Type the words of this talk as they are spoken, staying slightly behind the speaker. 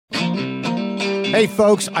Hey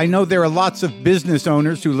folks, I know there are lots of business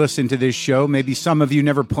owners who listen to this show. Maybe some of you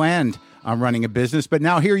never planned on running a business, but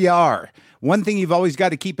now here you are. One thing you've always got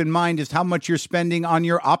to keep in mind is how much you're spending on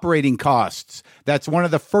your operating costs. That's one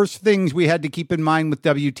of the first things we had to keep in mind with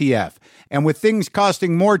WTF. And with things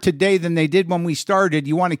costing more today than they did when we started,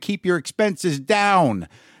 you want to keep your expenses down.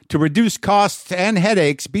 To reduce costs and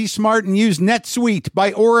headaches, be smart and use NetSuite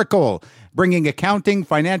by Oracle, bringing accounting,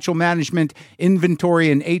 financial management,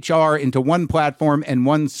 inventory, and HR into one platform and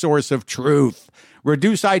one source of truth.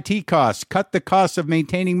 Reduce IT costs, cut the costs of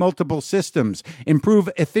maintaining multiple systems, improve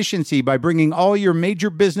efficiency by bringing all your major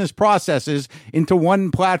business processes into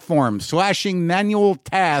one platform, slashing manual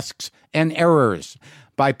tasks and errors.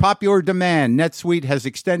 By popular demand, NetSuite has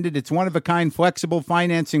extended its one-of-a-kind flexible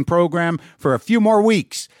financing program for a few more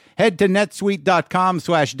weeks. Head to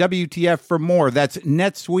netsuite.com/WTF for more. That's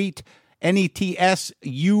NetSuite,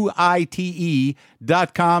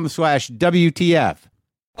 NetSuite.com/WTF.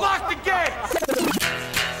 Lock the gate!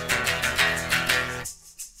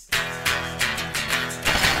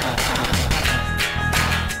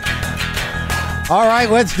 All right,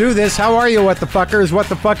 let's do this. How are you, what the fuckers, what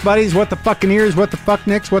the fuck buddies, what the fucking ears, what the fuck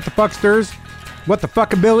nicks, what the fucksters, what the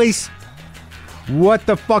fuckabillies, what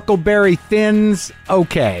the fuckleberry thins?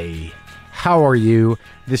 Okay, how are you?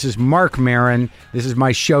 This is Mark Maron. This is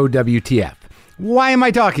my show, WTF. Why am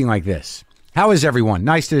I talking like this? How is everyone?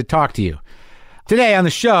 Nice to talk to you. Today on the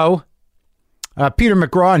show, Peter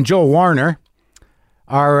McGraw and Joel Warner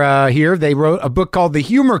are here. They wrote a book called The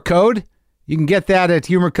Humor Code. You can get that at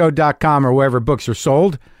humorcode.com or wherever books are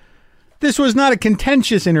sold. This was not a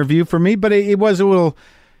contentious interview for me, but it was a little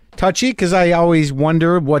touchy because I always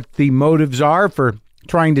wonder what the motives are for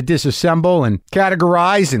trying to disassemble and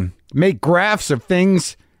categorize and make graphs of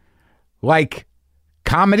things like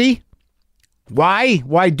comedy. Why?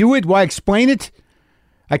 Why do it? Why explain it?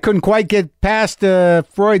 I couldn't quite get past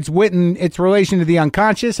Freud's wit and its relation to the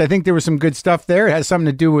unconscious. I think there was some good stuff there. It has something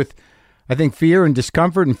to do with, I think, fear and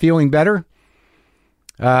discomfort and feeling better.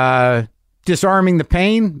 Disarming the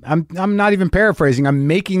pain. I'm not even paraphrasing. I'm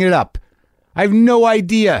making it up. I have no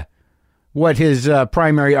idea what his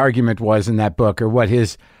primary argument was in that book or what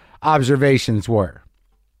his observations were.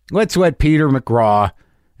 Let's let Peter McGraw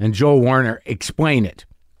and Joel Warner explain it.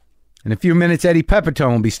 In a few minutes, Eddie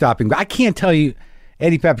Pepitone will be stopping by. I can't tell you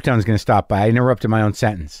Eddie Pepitone is going to stop by. I interrupted my own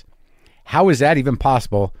sentence. How is that even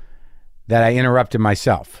possible that I interrupted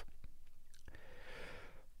myself?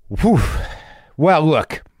 Whew. Well,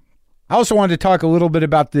 look, I also wanted to talk a little bit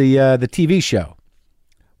about the TV show.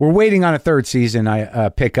 We're waiting on a third season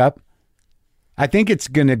pick up. I think it's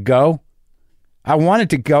going to go. I want it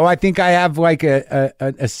to go. I think I have like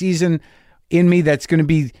a season in me that's going to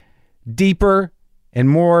be deeper and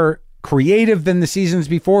more creative than the seasons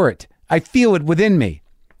before it. I feel it within me.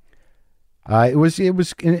 It was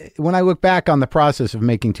when I look back on the process of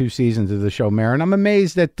making 2 seasons of the show, Maron, I'm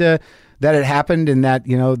amazed that it happened and that,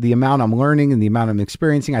 you know, the amount I'm learning and the amount I'm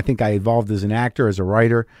experiencing. I think I evolved as an actor, as a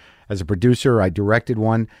writer, as a producer. I directed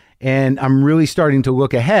one, and I'm really starting to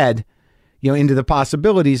look ahead, you know, into the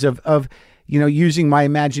possibilities of you know, using my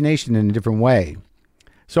imagination in a different way.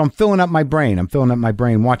 So I'm filling up my brain. I'm filling up my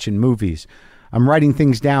brain watching movies. I'm writing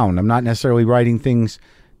things down. I'm not necessarily writing things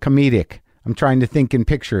comedic. I'm trying to think in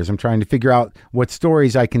pictures. I'm trying to figure out what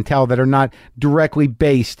stories I can tell that are not directly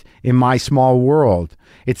based in my small world.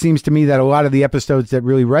 It seems to me that a lot of the episodes that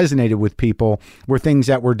really resonated with people were things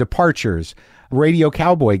that were departures. Radio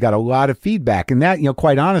Cowboy got a lot of feedback. And that, you know,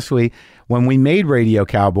 quite honestly, when we made Radio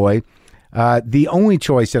Cowboy, the only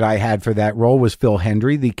choice that I had for that role was Phil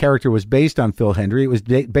Hendrie. The character was based on Phil Hendrie. It was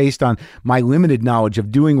based on my limited knowledge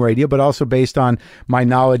of doing radio, but also based on my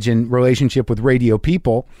knowledge and relationship with radio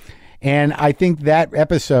people. And I think that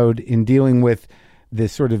episode, in dealing with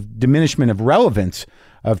this sort of diminishment of relevance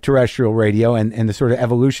of terrestrial radio and the sort of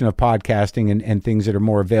evolution of podcasting and things that are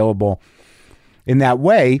more available in that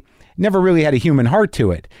way, never really had a human heart to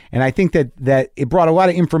it. And I think that it brought a lot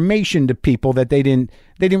of information to people that they didn't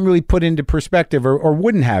really put into perspective or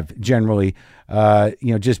wouldn't have generally, you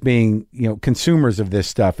know, just being, you know, consumers of this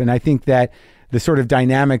stuff. And I think that the sort of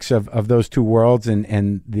dynamics of those two worlds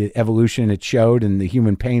and the evolution it showed and the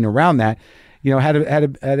human pain around that, you know, had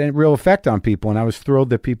a real effect on people. And I was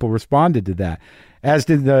thrilled that people responded to that, as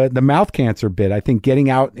did the mouth cancer bit. I think getting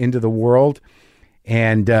out into the world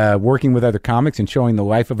and working with other comics and showing the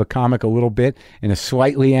life of a comic a little bit in a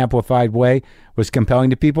slightly amplified way was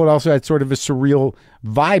compelling to people. It also had sort of a surreal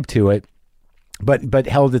vibe to it, but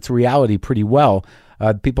held its reality pretty well.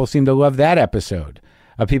 People seem to love that episode.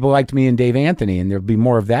 People liked me and Dave Anthony, and there'll be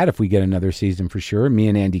more of that if we get another season for sure. Me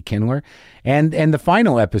and Andy Kindler. And the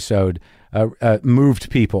final episode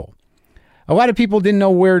moved people. a lot of people didn't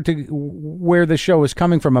know where the show was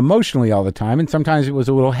coming from emotionally all the time, and sometimes it was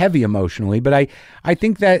a little heavy emotionally. But I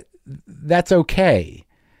think that's okay.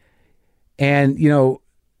 And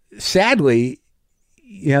sadly,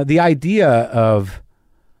 the idea of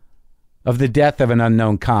the death of an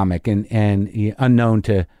unknown comic and unknown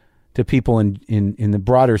to people in the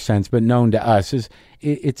broader sense, but known to us,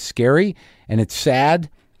 it's scary and it's sad.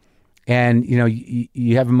 And,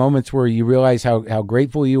 you have moments where you realize how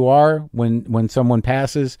grateful you are when someone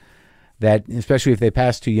passes, that especially if they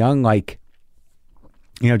pass too young. Like,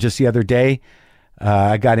 just the other day,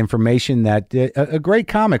 I got information that a great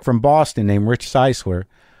comic from Boston named Rich Seisler,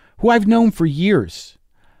 who I've known for years,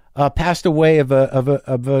 passed away of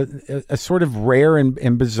a sort of rare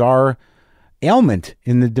and bizarre ailment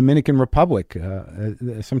in the Dominican Republic,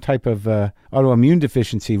 some type of autoimmune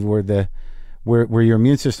deficiency where your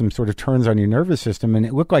immune system sort of turns on your nervous system, and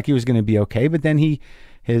it looked like he was going to be okay, but then he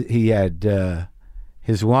had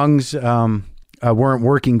his lungs weren't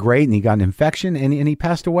working great, and he got an infection, and he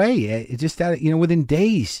passed away. It just within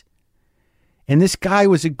days. And this guy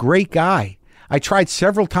was a great guy. I tried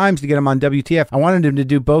several times to get him on WTF. I wanted him to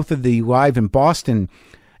do both of the live in Boston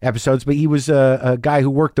episodes, but he was a guy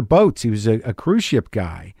who worked the boats. He was a cruise ship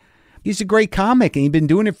guy. He's a great comic, and he'd been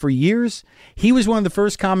doing it for years. He was one of the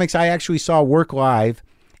first comics I actually saw work live,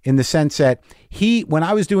 in the sense that when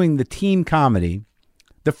I was doing the team comedy,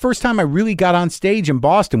 the first time I really got on stage in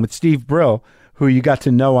Boston with Steve Brill, who you got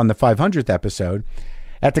to know on the 500th episode,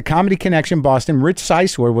 at the Comedy Connection Boston, Rich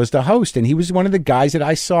Seisler was the host, and he was one of the guys that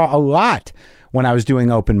I saw a lot when I was doing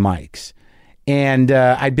open mics. And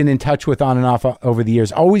I'd been in touch with on and off over the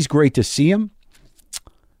years. Always great to see him.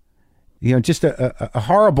 Just a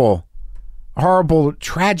horrible,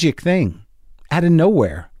 tragic thing out of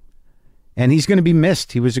nowhere. And he's going to be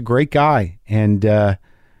missed. He was a great guy. And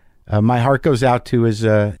my heart goes out to his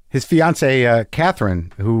fiancee,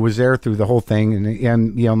 Catherine, who was there through the whole thing.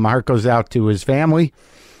 And my heart goes out to his family.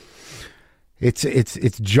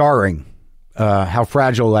 It's jarring how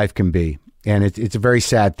fragile life can be. And it's a very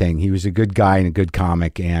sad thing. He was a good guy and a good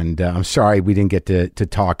comic. And I'm sorry we didn't get to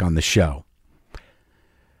talk on the show.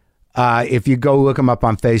 If you go look him up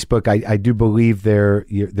on Facebook, I do believe there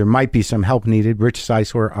might be some help needed. Rich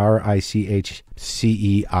Seisler, RichCeisler.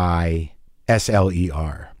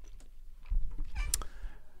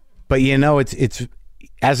 But it's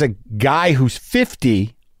as a guy who's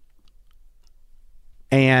 50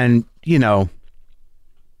 and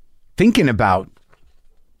thinking about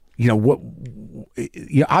what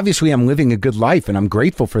obviously I'm living a good life and I'm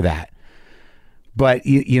grateful for that. But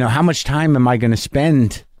how much time am I going to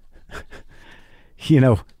spend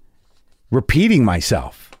repeating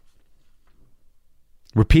myself.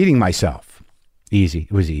 Easy.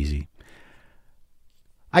 It was easy.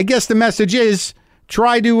 I guess the message is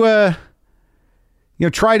try to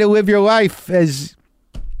live your life as,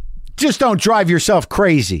 just don't drive yourself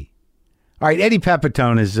crazy. All right. Eddie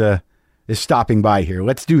Pepitone is stopping by here.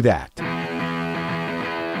 Let's do that.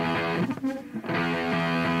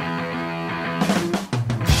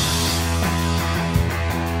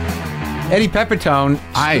 Eddie Pepitone,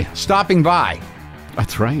 stopping by.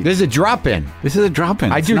 That's right. This is a drop-in.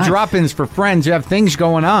 I do drop-ins for friends who have things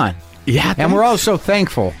going on. Yeah. And we're all so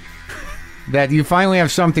thankful that you finally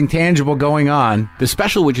have something tangible going on. The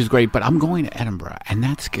special, which is great, but I'm going to Edinburgh, and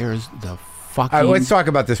that scares the fucking... All right, let's talk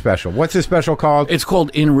about the special. What's the special called? It's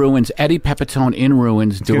called In Ruins. Eddie Pepitone, In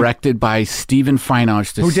Ruins, directed by Stephen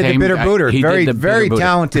Feinarch. Who did The Bitter Booter. Very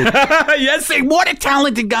talented. Yes, what a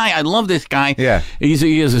talented guy. I love this guy. Yeah.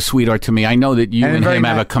 He is a sweetheart to me. I know that you and him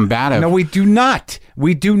have a combative... No, we do not.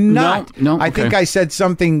 No, I think I said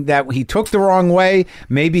something that he took the wrong way.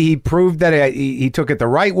 Maybe he proved that he took it the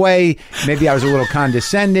right way. Maybe I was a little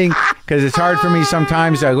condescending, because it's hard for me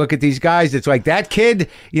sometimes. I look at these guys. It's like, that kid,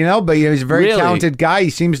 but he's a very talented guy. He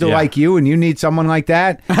seems to like you, and you need someone like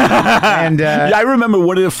that. And I remember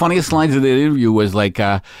one of the funniest lines of the interview was like,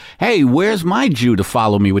 hey, where's my Jew to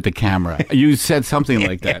follow me with the camera? You said something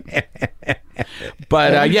like that.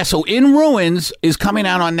 But so In Ruins is coming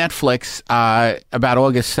out on Netflix about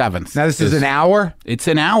August 7th. Now this is an hour? It's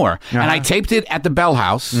an hour. Uh-huh. And I taped it at the Bell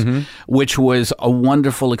House, which was a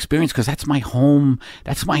wonderful experience, because that's my home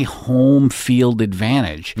field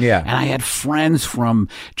advantage. Yeah. And I had friends from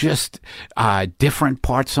just different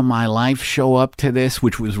parts of my life show up to this,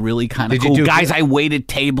 which was really kind of cool. Guys I waited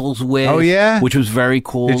tables with. Oh, yeah? Which was very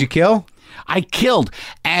cool. Did you kill? I killed.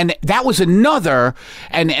 And that was another,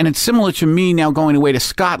 and it's similar to me now going away to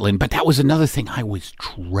Scotland, but that was another thing I was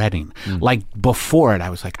dreading. Like before it, I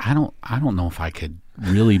was like, I don't know if I could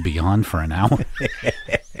really be on for an hour.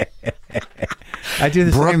 I do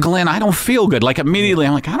the same. Brooklyn, I don't feel good. Like immediately,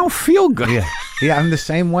 I'm like, I don't feel good. Yeah, I'm the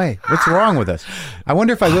same way. What's wrong with us? I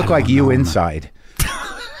wonder if I look like you inside.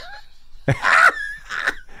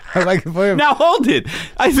 Like, Now hold it.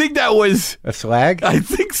 I think that was a slag. I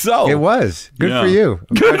think so. It was good for you.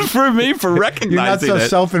 Good for me for recognizing You're not so it.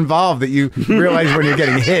 self-involved that you realize when you're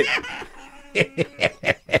getting hit.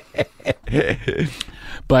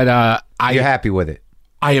 But You're happy with it.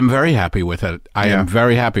 I am very happy with it. I am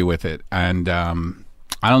very happy with it, and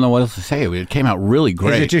I don't know what else to say. It came out really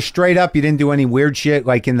great. Is it just straight up? You didn't do any weird shit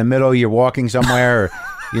like in the middle you're walking somewhere, or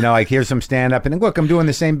like here's some stand up and look, I'm doing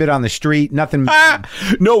the same bit on the street. Nothing.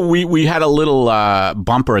 No, we had a little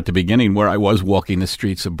bumper at the beginning where I was walking the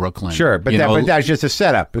streets of Brooklyn. Sure, but that's just a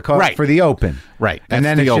setup because for the open. Right. And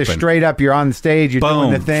then it's just straight up. You're on the stage. You're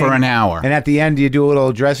doing the thing for an hour. And at the end, you do a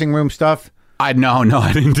little dressing room stuff. No,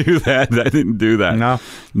 I didn't do that.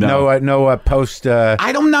 No post.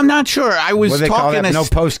 I'm not sure. I was talking to no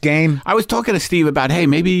post game. I was talking to Steve about, hey,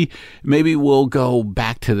 maybe we'll go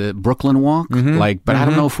back to the Brooklyn Walk. But I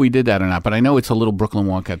don't know if we did that or not. But I know it's a little Brooklyn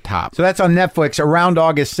Walk at top. So that's on Netflix around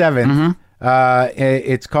August 7th.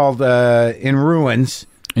 It's called In Ruins.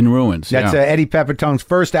 In Ruins. That's Eddie Pepitone's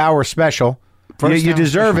first hour special. You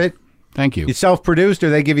deserve it. Thank you. You self-produced, or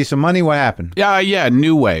they give you some money? What happened? Yeah,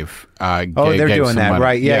 New Wave. They're doing that, money.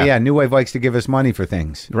 right? Yeah. New Wave likes to give us money for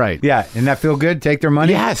things. Right. Yeah, and that feel good? Take their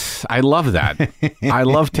money? Yes, I love that. I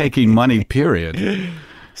love taking money, period.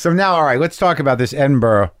 So now, all right, let's talk about this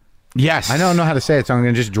Edinburgh. Yes. I don't know how to say it, so I'm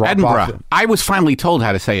going to just drop Edinburgh. off. I was finally told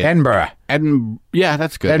how to say it. Edinburgh. Yeah,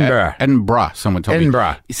 that's good. Edinburgh. Edinburgh, someone told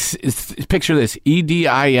Edinburgh. me. Picture this,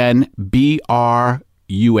 EDINBRUH.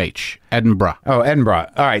 Edinburgh. Oh, Edinburgh.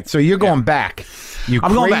 All right, so you're going back.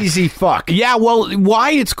 I'm crazy fuck. Yeah, well,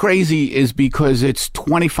 why it's crazy is because it's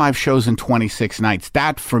 25 shows and 26 nights.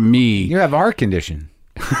 That, for me... You have heart condition.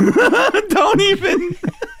 Don't even...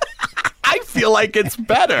 I feel like it's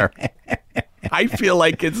better.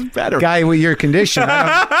 Guy with your condition.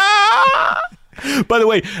 By the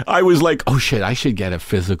way, I was like, oh shit, I should get a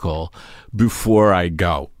physical before I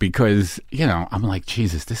go because, I'm like,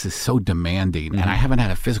 Jesus, this is so demanding and I haven't had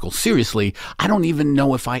a physical. Seriously, I don't even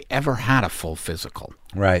know if I ever had a full physical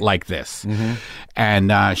like this.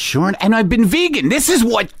 And and I've been vegan. This is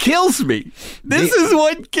what kills me.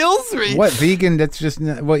 What, vegan? That's just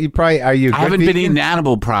what you probably, are you? I haven't been eating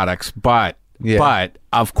animal products, but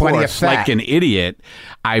of course, like an idiot,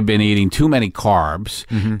 I've been eating too many carbs,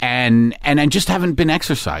 and I just haven't been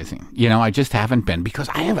exercising. I just haven't been because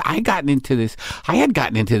I had gotten into this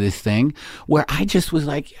thing where I just was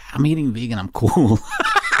like, I'm eating vegan, I'm cool.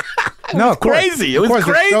 It was crazy.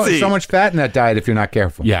 There's so much fat in that diet if you're not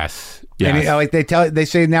careful. Yes. And like they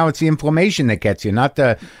say now it's the inflammation that gets you, not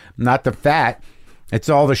the fat. It's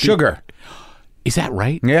all the sugar. Is that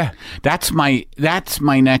right? Yeah. That's my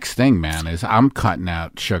next thing, man, is I'm cutting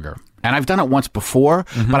out sugar. And I've done it once before,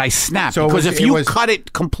 but I snapped. So because if you cut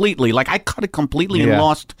it completely, like I cut it completely and I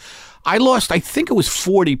lost, I think it was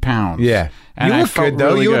 40 pounds. Yeah. And you look good,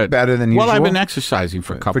 though. You look better than usual. Well, I've been exercising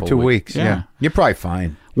for a couple of 2 weeks. Yeah. You're probably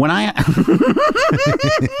fine.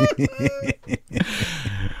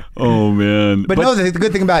 Oh, man. But no, the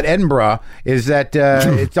good thing about Edinburgh is that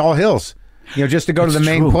it's all hills. Just to go to the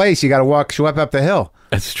main place, you got to schlep up the hill.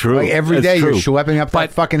 That's true. Like every day you're schlepping up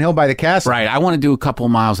that fucking hill by the castle. Right. I want to do a couple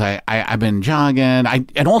of miles. I've been jogging.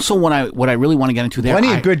 And also what I really want to get into there.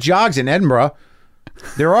 Plenty of good jogs in Edinburgh.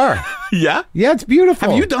 There are. Yeah? Yeah, it's beautiful.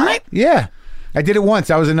 Have you done it? Yeah. I did it once.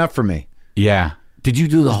 That was enough for me. Yeah. Did you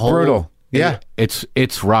do the whole... Brutal. Yeah.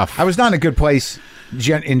 It's rough. I was not in a good place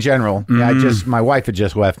in general. Yeah, my wife had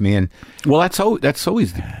just left me. And well, that's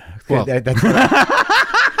always...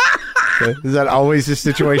 Is that always the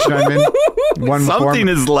situation I'm in? Something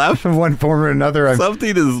is left. One form or another.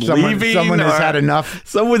 Something is leaving. Someone has had enough.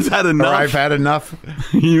 Someone's had enough. Or I've had enough.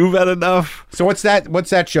 You've had enough. So what's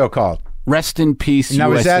that show called? Rest in Peace, now,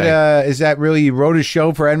 USA. Is that really you wrote a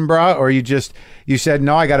show for Edinburgh, or you said,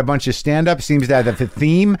 no, I got a bunch of stand-up? Seems to have a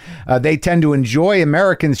theme. They tend to enjoy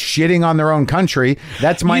Americans shitting on their own country.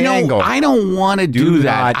 That's my angle. I don't want to do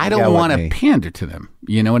that. I don't want to pander to them.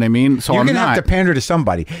 You know what I mean? So you're going to have to pander to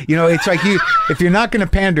somebody. It's like if you're not going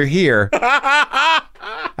to pander here,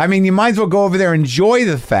 I mean, you might as well go over there and enjoy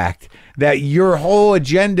the fact that your whole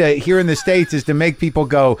agenda here in the States is to make people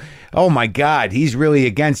go, oh my God, he's really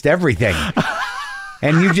against everything.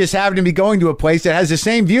 And you just happen to be going to a place that has the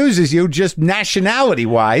same views as you, just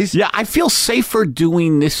nationality-wise. Yeah, I feel safer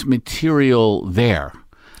doing this material there.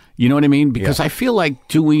 You know what I mean? Because I feel like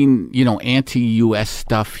doing, anti-U.S.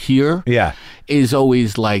 stuff here is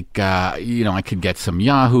always like, I could get some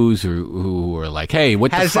yahoos who are like, hey,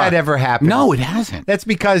 what the fuck? Has that ever happened? No, it hasn't. That's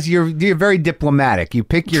because you're very diplomatic. You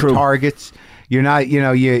pick your targets. You're not,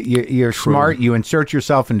 you're smart. You insert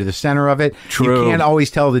yourself into the center of it. True. You can't always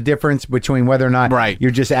tell the difference between whether or not you're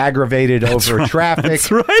just aggravated over traffic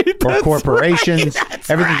or corporations.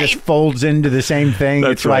 Everything just folds into the same thing.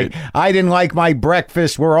 It's like, I didn't like my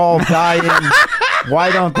breakfast. We're all dying.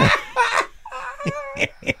 Why don't they?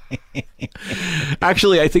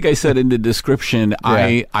 Actually, I think I said in the description,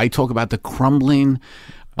 I talk about the crumbling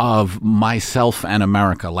of myself and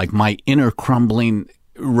America, like my inner crumbling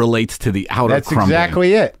relates to the outer That's crumbling.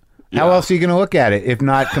 exactly it. How else are you going to look at it if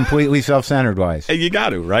not completely self-centered wise? You got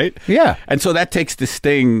to, right? Yeah. And so that takes the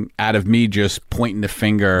sting out of me just pointing the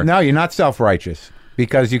finger. No, you're not self-righteous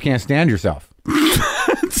because you can't stand yourself.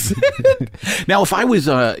 Now, if I was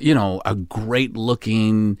a great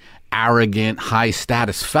looking, arrogant, high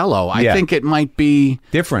status fellow, I think it might be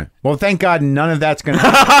different. Well, thank God none of that's going to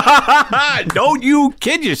happen. Don't you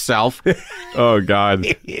kid yourself. Oh God.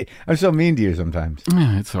 I'm so mean to you sometimes.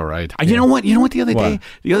 It's all right. You know what the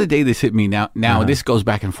other day this hit me now this goes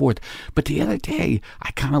back and forth, but the other day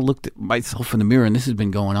I kind of looked at myself in the mirror, and this has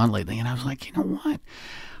been going on lately, and I was like, you know what?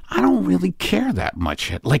 I don't really care that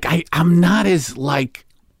much. Like I'm not as like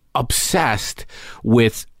obsessed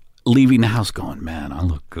with leaving the house going, man, I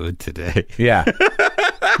look good today. Yeah.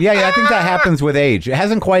 Yeah, I think that happens with age. It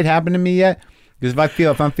hasn't quite happened to me yet. Because if I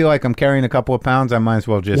feel like I'm carrying a couple of pounds, I might as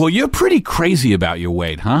well just... Well, you're pretty crazy about your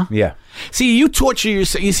weight, huh? Yeah. See, you torture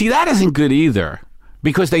yourself. You see, that isn't good either.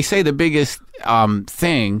 Because they say the biggest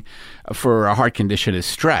thing for a heart condition is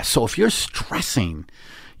stress. So if you're stressing,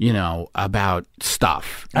 about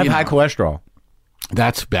stuff... I have high cholesterol.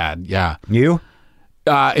 That's bad, yeah. You?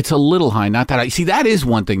 It's a little high, not that high. See, that is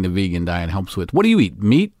one thing the vegan diet helps with. What do you eat?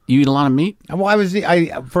 Meat? You eat a lot of meat? Well, when What's I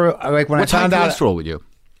found out... What's high cholesterol with you?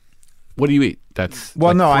 What do you eat? I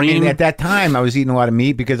mean, at that time, I was eating a lot of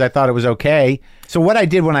meat because I thought it was okay. So what I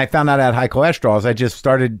did when I found out I had high cholesterol is I just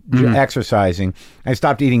started exercising. I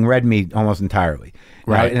stopped eating red meat almost entirely.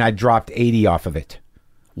 Right. And I dropped 80 off of it.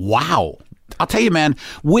 Wow. I'll tell you, man,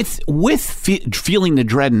 with feeling the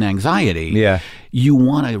dread and anxiety, you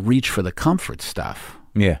want to reach for the comfort stuff.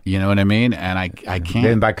 Yeah. You know what I mean? And I can't.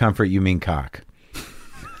 Then by comfort, you mean cock.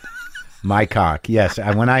 My cock, yes.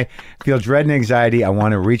 When I feel dread and anxiety, I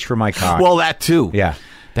want to reach for my cock. Well, that too. Yeah.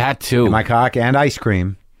 That too. And my cock and ice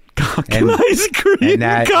cream. Cock and ice cream.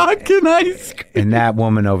 Cock and ice cream. And that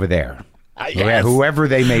woman over there. Yes. Whoever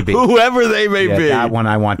they may be. Whoever they may be. That one,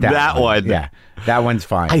 I want that one. That one. Yeah. That one's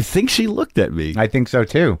fine. I think she looked at me. I think so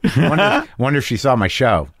too. Wonder if she saw my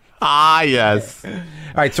show. Ah, yes. All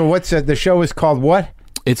right, so the show is called what?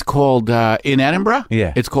 It's called, in Edinburgh,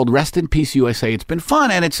 Yeah. It's called Rest in Peace USA. It's been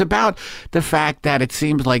fun, and it's about the fact that it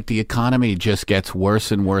seems like the economy just gets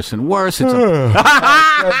worse and worse and worse. It's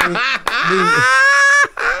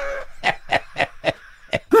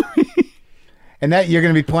And that you're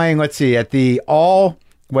going to be playing, let's see, at the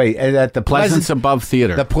Pleasance Above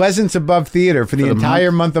Theater. The Pleasance Above Theater for the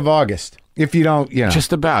entire month of August. If you don't,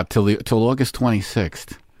 Just about, till August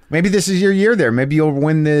 26th. Maybe this is your year there. Maybe you'll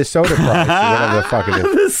win the soda prize or whatever the fuck it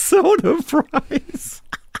is. The soda prize.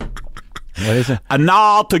 What is it? And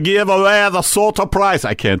now to give away the soda prize.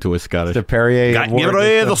 I can't do a Scottish. The Perrier Give Award.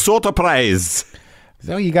 away the soda prize.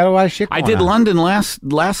 So you got a lot of shit going I did on. London last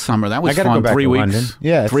summer. That was I gotta fun. go back 3 to weeks. London.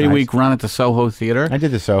 Yeah, it's 3-week run at the Soho Theater. I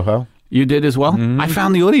did the Soho. You did as well? Mm-hmm. I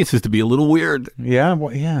found the audiences to be a little weird. Yeah,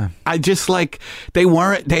 well, yeah. I just there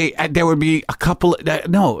would be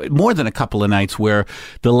more than a couple of nights where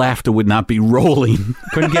the laughter would not be rolling.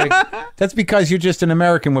 Couldn't get it. That's because you're just an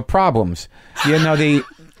American with problems. What do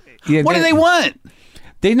they want?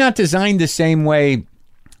 They're not designed the same way.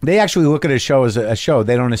 They actually look at a show as a show.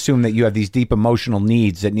 They don't assume that you have these deep emotional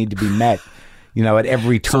needs that need to be met, at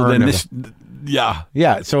every turn. Yeah.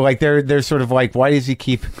 Yeah. So they're sort of like, why does he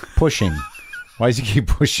keep pushing? Why does he keep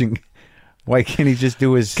pushing? Why can't he just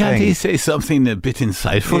do his Can't thing? he say something a bit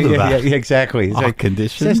insightful about Yeah, exactly. It's like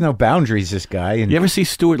condition? There's no boundaries, this guy. And you ever see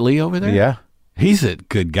Stuart Lee over there? Yeah. He's a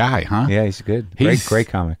good guy, huh? Yeah, he's good. He's Great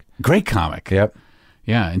comic. Great comic. Yep.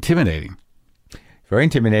 Yeah, intimidating. Very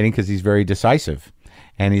intimidating because he's very decisive.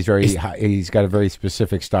 And he's got a very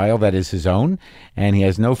specific style that is his own. And he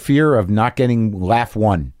has no fear of not getting laugh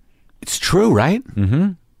one. It's true, right?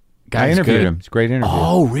 Mm-hmm. I interviewed him. It's a great interview.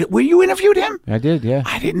 Oh, really? Were you interviewed him? I did, yeah.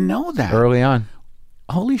 I didn't know that. Early on.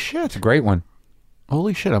 Holy shit. It's a great one.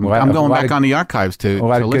 Holy shit. I'm going back on the archives to listen. A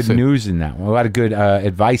lot of good news in that one. A lot of good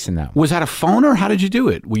advice in that one. Was that a phone or how did you do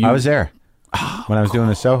it? I was there. When I was doing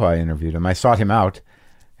the Soho, I interviewed him. I sought him out.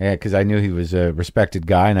 Yeah, because I knew he was a respected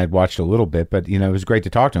guy, and I'd watched a little bit. But it was great to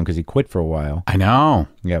talk to him because he quit for a while. I know.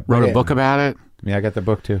 Yeah, Wrote a book about it. Yeah, I got the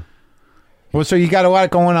book too. Well, so you got a lot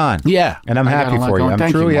going on. Yeah. And I'm happy for you.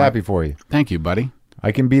 I'm truly happy for you. Thank you, buddy.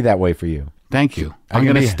 I can be that way for you. Thank you. I'm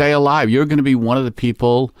going to stay alive. You're going to be one of the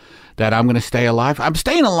people that I'm going to stay alive. I'm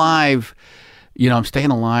staying alive. I'm staying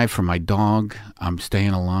alive for my dog. I'm staying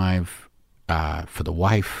alive for the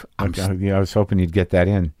wife. I was hoping you'd get that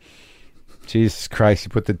in. Jesus Christ, you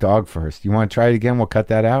put the dog first. You want to try it again? We'll cut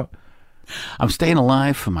that out. I'm staying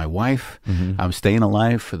alive for my wife. Mm-hmm. I'm staying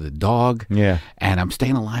alive for the dog. Yeah. And I'm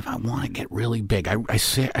staying alive. I want to get really big. I'm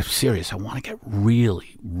serious. I want to get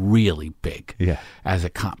really, really big. Yeah. As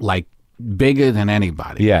like bigger than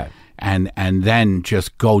anybody. Yeah. And then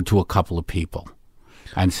just go to a couple of people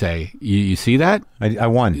and say, you see that? I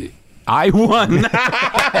won. I won.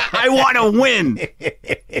 I want to win.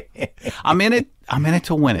 I'm in it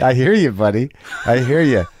to win it. I hear you, buddy. I hear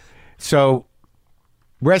you. So,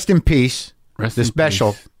 rest in peace. The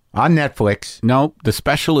special on Netflix. No, the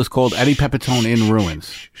special is called Eddie Pepitone in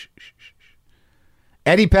Ruins.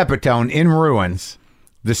 Eddie Pepitone in Ruins.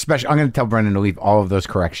 The special. I'm going to tell Brendan to leave all of those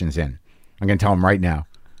corrections in. I'm going to tell him right now.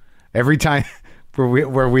 Every time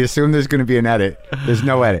where we assume there's going to be an edit, there's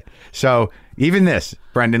no edit. So even this,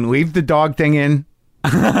 Brendan, leave the dog thing in.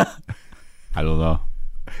 I don't know.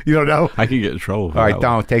 You don't know? I can get in trouble. All right,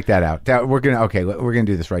 don't take that out. We're gonna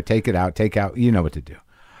do this right. Take it out. Take out. You know what to do.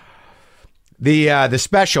 The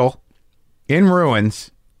special in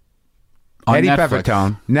Ruins. On Eddie Netflix.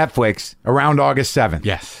 Pepitone, Netflix, around August 7th.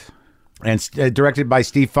 Yes. And directed by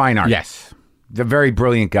Steve Feinart. Yes. The very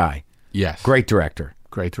brilliant guy. Yes. Great director.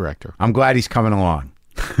 Great director. I'm glad he's coming along.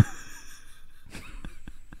 I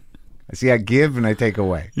see, I give and I take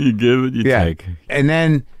away. You give and you take. And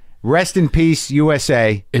then Rest in Peace,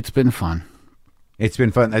 USA. It's been fun. It's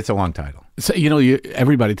been fun. That's a long title. So,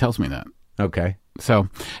 everybody tells me that. Okay. So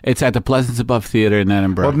it's at the Pleasance Above Theater in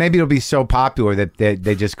Edinburgh. Well, maybe it'll be so popular that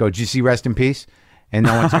they just go, "Did you see Rest in Peace?" And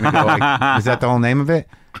no one's going to go like, "Is that the whole name of it?"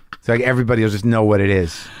 It's like everybody will just know what it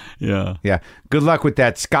is. Yeah. Yeah. Good luck with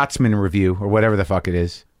that Scotsman review or whatever the fuck it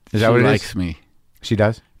is. Is that what it is? She likes me. She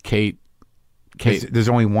does? Kate. There's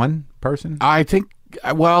only one person? I think,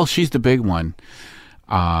 she's the big one.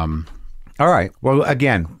 All right. Well,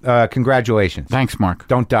 again, congratulations. Thanks, Mark.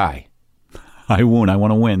 Don't die. I won't. I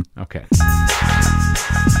want to win. Okay.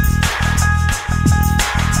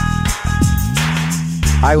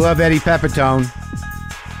 I love Eddie Pepitone.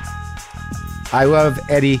 I love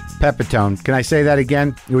Eddie Pepitone. Can I say that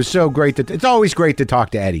again? It was so great. It's always great to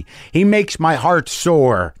talk to Eddie. He makes my heart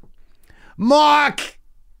soar. Mark!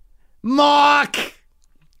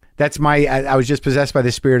 That's I was just possessed by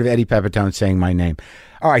the spirit of Eddie Pepitone saying my name.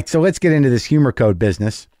 All right, so let's get into this humor code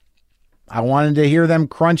business. I wanted to hear them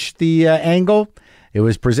crunch the angle. It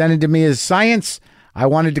was presented to me as science. I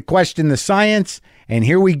wanted to question the science, and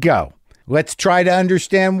here we go. Let's try to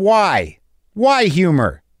understand why. Why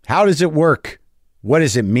humor? How does it work? What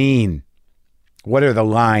does it mean? What are the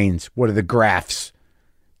lines? What are the graphs?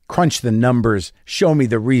 Crunch the numbers. Show me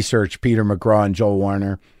the research, Peter McGraw and Joel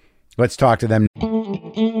Warner. Let's talk to them.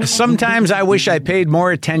 Sometimes I wish I paid more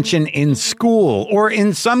attention in school, or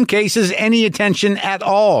in some cases, any attention at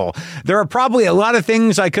all. There are probably a lot of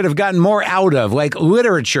things I could have gotten more out of, like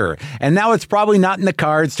literature, and now it's probably not in the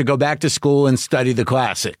cards to go back to school and study the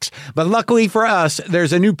classics. But luckily for us,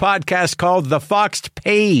 there's a new podcast called The Foxed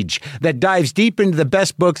Page that dives deep into the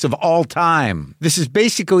best books of all time. This is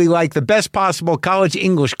basically like the best possible college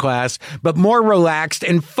English class, but more relaxed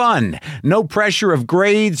and fun. No pressure of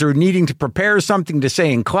grades or needing to prepare something to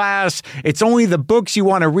say in class. It's only the books you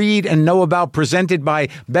want to read and know about, presented by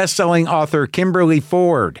best-selling author Kimberly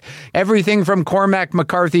Ford. Everything from Cormac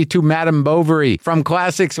McCarthy to Madame Bovary, from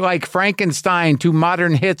classics like Frankenstein to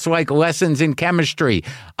modern hits like Lessons in Chemistry.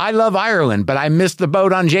 I love Ireland, but I missed the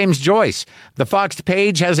boat on James Joyce. The Foxed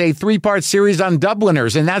Page has a 3-part series on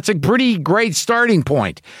Dubliners, and that's a pretty great starting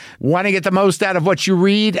point. Want to get the most out of what you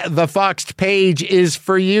read? The Foxed Page is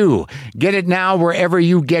for you. Get it now wherever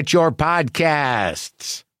you get your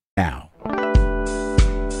podcasts. Now.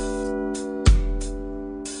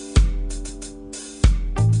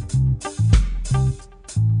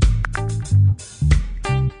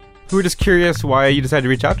 We were just curious why you decided to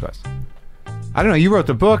reach out to us. I don't know. You wrote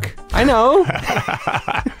the book. I know.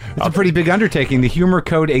 It's a pretty big undertaking. The Humor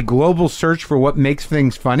Code, a global search for what makes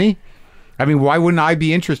things funny. I mean, why wouldn't I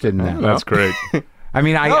be interested in that? That's great. I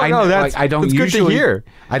mean, I don't that's usually good to hear.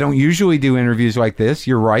 I don't usually do interviews like this.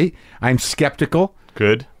 You're right. I'm skeptical.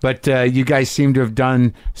 Good. But you guys seem to have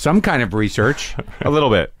done some kind of research. A little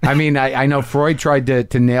bit. I mean, I know Freud tried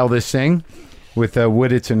to nail this thing. with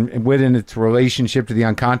Wit and its relationship to the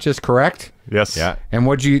unconscious, correct? Yes. Yeah. And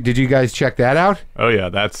did you guys check that out? Oh yeah,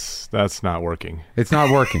 that's not working. It's not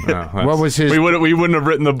working. No, What was his? We wouldn't have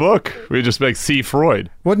written the book. We just like see Freud.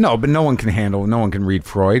 Well, no, but no one can read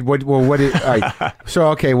Freud. All right. So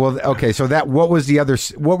what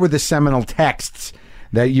were the seminal texts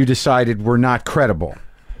that you decided were not credible?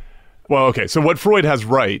 Well, okay. So what Freud has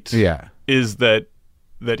right Yeah. is that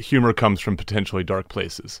humor comes from potentially dark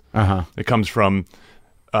places. Uh-huh. It comes from,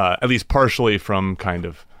 at least partially from kind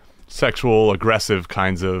of sexual, aggressive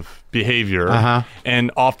kinds of behavior, and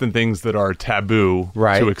often things that are taboo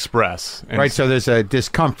to express. And Right, so there's a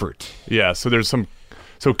discomfort. yeah, so there's some.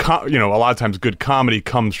 So a lot of times good comedy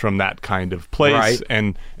comes from that kind of place, Right.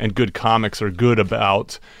 and good comics are good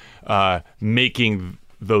about making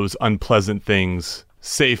those unpleasant things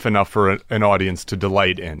safe enough for an audience to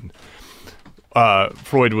delight in.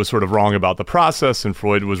 Freud was sort of wrong about the process, and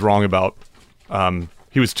Freud was wrong about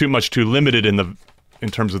he was too limited in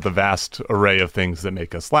terms of the vast array of things that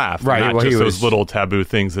make us laugh, Right, Not well, just he those was- little taboo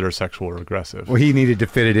things that are sexual or aggressive. Well, he needed to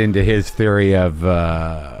fit it into his theory of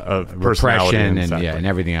personality repression and and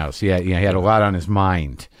everything else. Yeah, he had a lot on his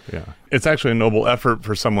mind. Yeah, it's actually a noble effort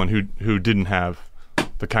for someone who didn't have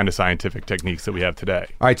the kind of scientific techniques that we have today.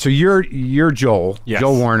 All right, so you're Joel, Yes.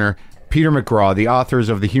 Joel Warner, Peter McGraw, the authors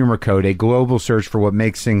of The Humor Code, a global search for what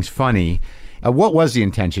makes things funny. What was the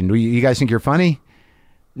intention? Do you guys think you're funny?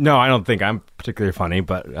 No, I don't think I'm particularly funny,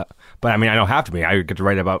 but I mean, I don't have to be. I get to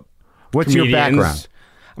write about. What's your comedians. background?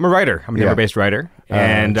 I'm a writer. I'm a Yeah. Denver-based writer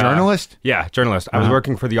and journalist? Yeah, journalist. I was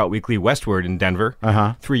working for the alt weekly Westward in Denver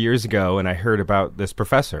 3 years ago, and I heard about this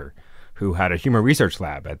professor who had a humor research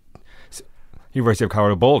lab at University of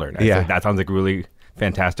Colorado Boulder. And I said, that sounds like a really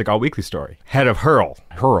fantastic alt weekly story. Head of Hurl,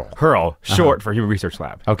 short for Humor Research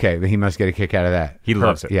Lab. Okay, but he must get a kick out of that. He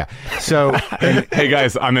loves it. Yeah. So, Hey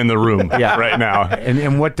guys, I'm in the room right now.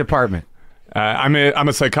 and what department? I'm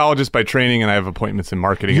a psychologist by training, and I have appointments in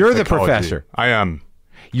marketing. You're and the psychology. professor. I am.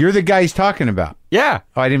 You're the guy he's talking about. Yeah.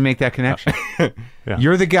 Oh, I didn't make that connection. Yeah.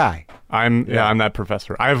 You're the guy. I'm that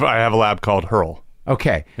professor. I have a lab called Hurl.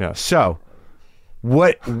 Okay. Yeah. So,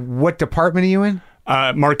 what department are you in?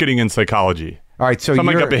 Marketing and psychology. All right. So I'm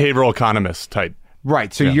like you're a behavioral economist type.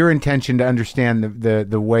 right. So your intention to understand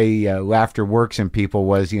the way laughter works in people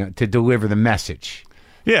was, to deliver the message.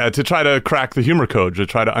 Yeah, to try to crack the humor code, to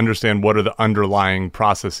try to understand what are the underlying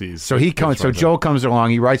processes. So Joel comes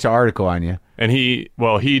along. He writes an article on you. And he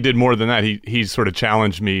did more than that. He sort of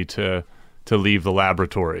challenged me to leave the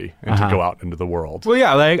laboratory and to go out into the world. Well,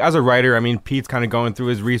 yeah, like as a writer, I mean, Pete's kind of going through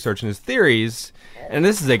his research and his theories, and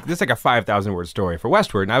this is like a 5,000 word story for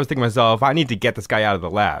Westward. And I was thinking to myself, I need to get this guy out of the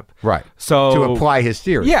lab, Right. So To apply his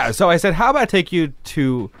theory. Yeah, so I said, how about I take you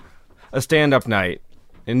to a stand-up night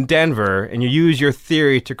in Denver, and you use your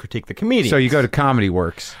theory to critique the comedian. So you go to Comedy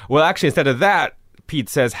Works. Well, actually, instead of that, Pete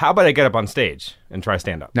says, how about I get up on stage and try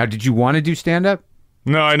stand-up? Now, did you want to do stand-up?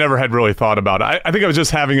 No, I never had really thought about it. I think I was just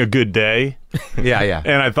having a good day. Yeah.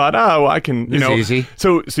 And I thought, oh, well, I can, This is easy.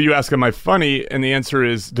 So you ask, am I funny? And the answer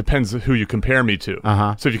is, depends who you compare me to.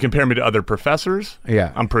 So if you compare me to other professors,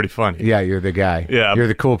 Yeah. I'm pretty funny. Yeah, you're the guy. Yeah. You're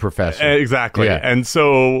the cool professor. Exactly. Yeah. And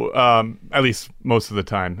so, at least most of the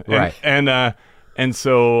time. Right. And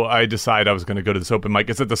so I decided I was going to go to this open mic.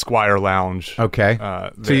 It's at the Squire Lounge. Okay.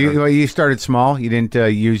 So there. you started small. You didn't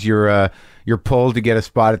use your pull to get a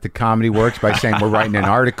spot at the Comedy Works by saying, we're writing an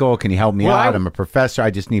article. Can you help me out? I'm a professor.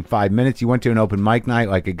 I just need 5 minutes. You went to an open mic night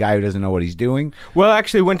like a guy who doesn't know what he's doing. Well, I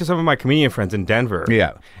actually went to some of my comedian friends in Denver.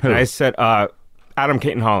 Yeah. Who? And I said, Adam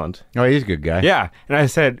Caton Holland. Oh, he's a good guy. Yeah. And I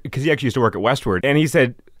said, because he actually used to work at Westward, and he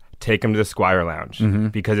said, take him to the Squire Lounge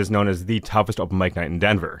because it's known as the toughest open mic night in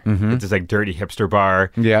Denver. It's this like dirty hipster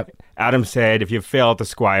bar. Yep. Adam said, if you fail at the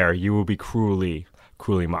Squire, you will be cruelly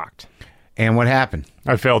mocked. And what happened?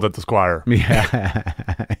 I failed at the Squire. Yeah.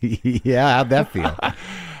 Yeah, how'd that feel?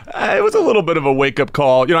 It was a little bit of a wake-up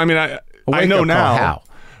call. I mean, I know wake-up now. call, how?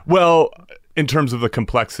 Well, in terms of the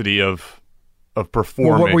complexity of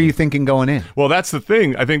performing. Well, what were you thinking going in? Well, that's the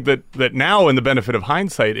thing. I think that now, in the benefit of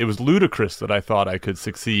hindsight, it was ludicrous that I thought I could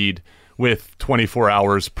succeed with 24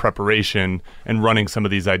 hours preparation and running some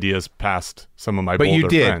of these ideas past some of my But you Boulder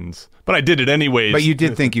did. friends. But I did it anyways. But you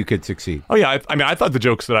did think you could succeed. Oh, yeah. I mean, I thought the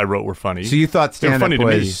jokes that I wrote were funny. So you thought They were stand-up funny to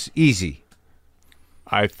me. was easy.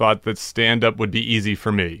 I thought that stand-up would be easy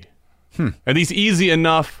for me. At least easy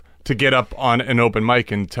enough to get up on an open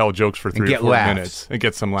mic and tell jokes for 3 or get 4 laughs. minutes and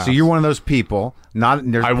get some laughs. So you're one of those people.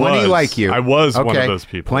 There's I plenty was. like you. I was one of Okay. those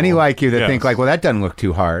people. Plenty like you that Yes. think like, well, that doesn't look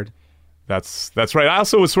too hard. That's right. I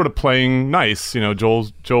also was sort of playing nice. Joel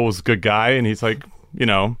was a good guy, and he's like,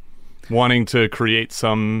 wanting to create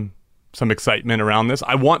some some excitement around this.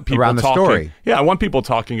 I want people around the talking. story. Yeah, I want people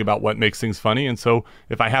talking about what makes things funny. And so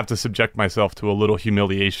if I have to subject myself to a little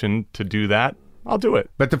humiliation to do that, I'll do it.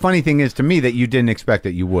 But the funny thing is to me that you didn't expect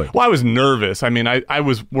that you would. Well, I was nervous. I mean, I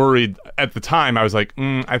was worried at the time. I was like,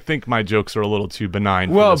 I think my jokes are a little too benign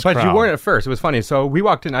for Well, this but crowd. you weren't at first. It was funny. So we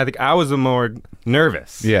walked in. I think I was more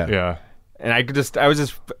nervous. Yeah. And I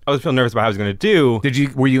was feeling nervous about how I was going to do.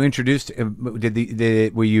 Were you introduced? Did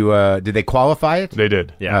they qualify it? They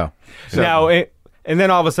did. Yeah. Oh. So- Now, and then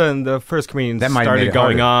all of a sudden, the first comedians That might have made started it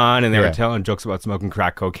going harder. on, and they Yeah. were telling jokes about smoking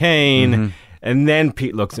crack cocaine. Mm-hmm. And then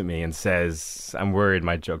Pete looks at me and says, "I'm worried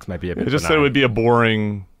my jokes might be a bit." I just said it would be a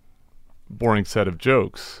boring set of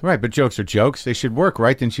jokes. Right, but jokes are jokes. They should work,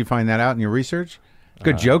 right? Didn't you find that out in your research?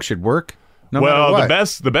 Good jokes should work. No matter Well, what.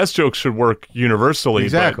 the best jokes should work universally,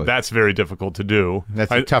 Exactly. but that's very difficult to do.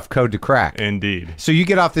 That's a tough code to crack. Indeed. So you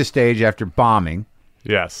get off this stage after bombing,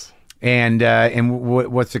 Yes. and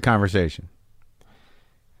what's the conversation?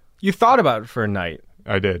 You thought about it for a night,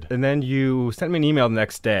 I did. and then you sent me an email the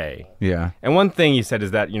next day. Yeah. And one thing you said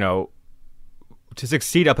is that, to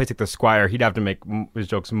succeed at a place like the Squire, he'd have to make his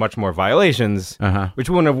jokes much more violations, which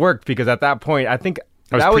wouldn't have worked because at that point, I think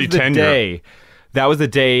that was the pre-tenure. day. That was the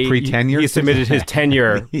day Pre-tenure? he submitted his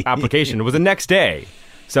tenure application. It was the next day.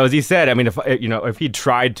 So as he said, I mean, if he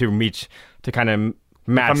tried to reach to kind of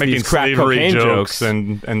match I'm making these crack slavery cocaine jokes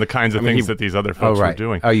and the kinds of things that these other Oh, folks right. were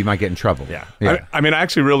doing. Oh, you might get in trouble. Yeah. I mean, I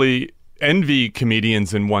actually really envy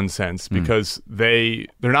comedians in one sense because they're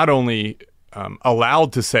not only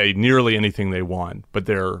allowed to say nearly anything they want, but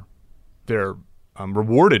they're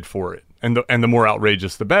rewarded for it, and the more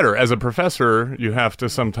outrageous, the better. As a professor, you have to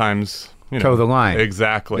sometimes Toe the line.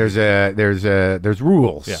 Exactly. There's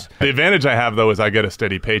rules. Yeah. The advantage I have though is I get a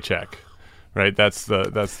steady paycheck. That's the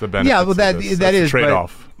benefit. Yeah, well, that is trade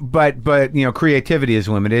off. But creativity is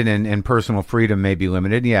limited, and personal freedom may be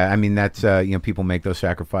limited. Yeah, I mean that's people make those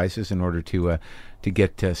sacrifices in order to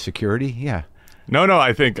get security. Yeah. No,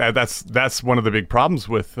 I think that's one of the big problems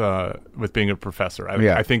with being a professor.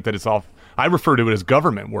 I think that I refer to it as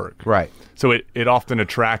government work. Right. So it often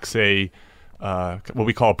attracts what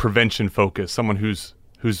we call a prevention focus, someone who's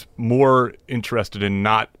more interested in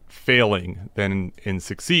not failing than in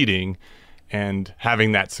succeeding and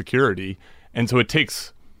having that security. And so it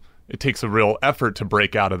takes a real effort to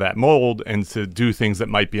break out of that mold and to do things that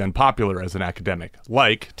might be unpopular as an academic,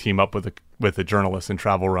 like team up with a journalist and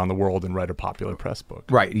travel around the world and write a popular press book.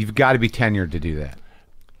 Right. You've got to be tenured to do that.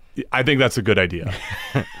 I think that's a good idea.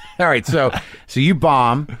 All right. So you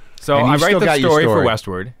bomb. So and you I write still the got your story for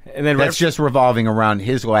Westward, and then that's just revolving around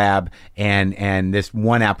his lab and this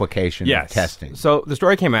one application of testing. So the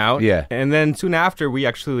story came out, Yeah. and then soon after, we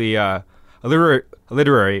actually a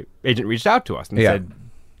literary agent reached out to us and said,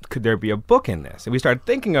 "Could there be a book in this?" And we started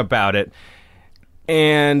thinking about it,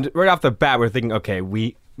 and right off the bat, we're thinking, okay,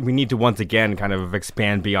 we need to once again kind of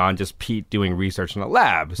expand beyond just Pete doing research in a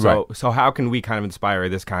lab. So Right. so how can we kind of inspire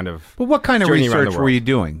this kind of But what kind of journey around the research were world? you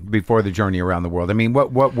doing before the journey around the world? I mean,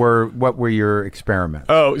 what were your experiments?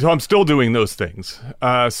 Oh, so I'm still doing those things.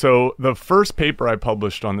 So the first paper I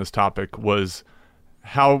published on this topic was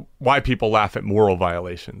why people laugh at moral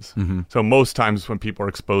violations. So most times when people are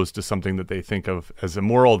exposed to something that they think of as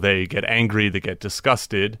immoral, they get angry, they get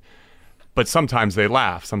disgusted, but sometimes they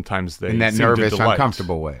laugh. Sometimes they In that seem to nervous, delight.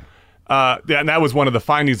 uncomfortable way. And that was one of the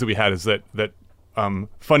findings that we had is that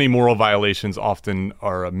funny moral violations often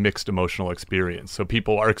are a mixed emotional experience. So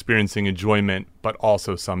people are experiencing enjoyment, but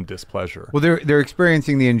also some displeasure. Well, they're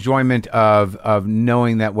experiencing the enjoyment of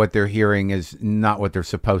knowing that what they're hearing is not what they're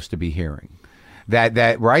supposed to be hearing. That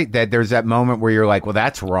there's that moment where you're like, well,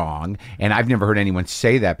 that's wrong, and I've never heard anyone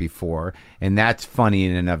say that before, and that's funny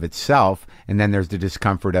in and of itself. And then there's the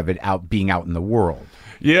discomfort of it being out in the world.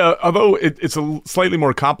 Yeah, although it's slightly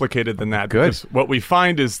more complicated than that. Good. Because what we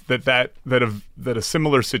find is that a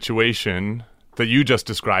similar situation that you just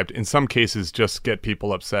described, in some cases, just get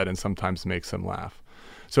people upset and sometimes makes them laugh.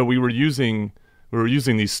 So we were using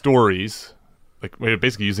these stories, like we were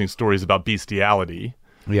basically using stories about bestiality,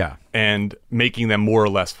 Yeah. and making them more or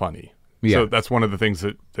less funny. Yeah. So that's one of the things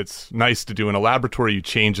that's nice to do in a laboratory. You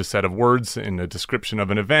change a set of words in a description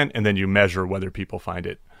of an event, and then you measure whether people find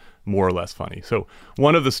it more or less funny. So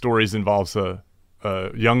one of the stories involves a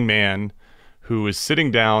young man who is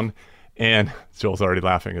sitting down, and Joel's already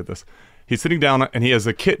laughing at this. He's sitting down, and he has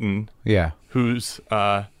a kitten Yeah. who's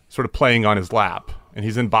sort of playing on his lap, and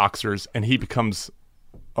he's in boxers, and he becomes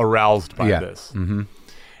aroused by this. Mm-hmm.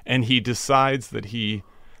 And he decides that he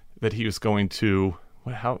was going to,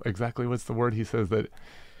 what's the word? He says that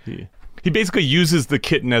he basically uses the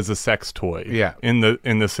kitten as a sex toy. Yeah. In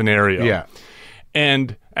the scenario. Yeah.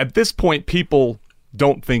 And at this point, people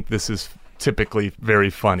don't think this is typically very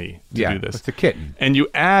funny to do this. It's a kitten. And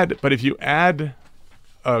if you add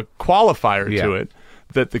a qualifier to it,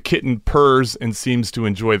 that the kitten purrs and seems to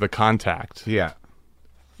enjoy the contact. Yeah.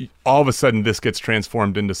 All of a sudden, this gets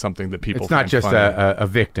transformed into something that people It's not find just funny. a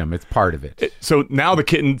victim. It's part of it. So now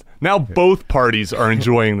both parties are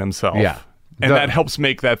enjoying themselves. Yeah. And that helps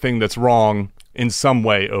make that thing that's wrong in some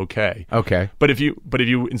way okay. Okay. But if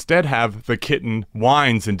you instead have the kitten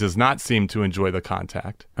whines and does not seem to enjoy the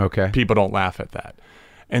contact, Okay. people don't laugh at that.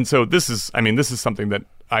 And so this is something that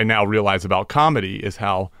I now realize about comedy is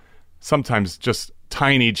how sometimes just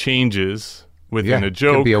tiny changes within a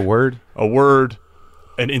joke, Could be a word,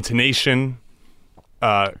 an intonation,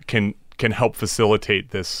 can help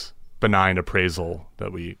facilitate this benign appraisal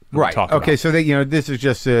that we talk about. Okay, so that this is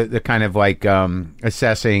just the kind of like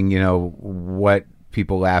assessing what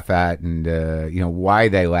people laugh at and why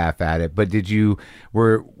they laugh at it. But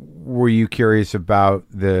were you curious about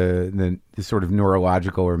the sort of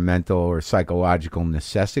neurological or mental or psychological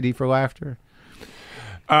necessity for laughter?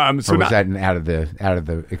 Or was that out of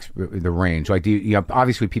the range? Like,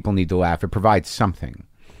 obviously people need to laugh. It provides something.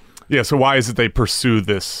 Yeah. So why is it they pursue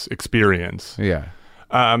this experience? Yeah.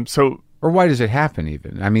 Or why does it happen?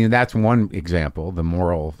 Even, I mean, that's one example. The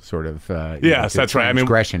moral sort of yes, that's right. I mean,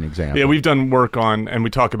 transgression example. Yeah, we've done work on, and we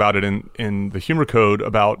talk about it in the humor code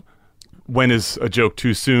about when is a joke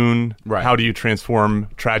too soon? Right. How do you transform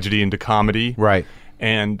tragedy into comedy? Right.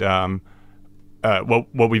 And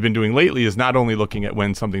what we've been doing lately is not only looking at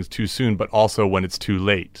when something's too soon, but also when it's too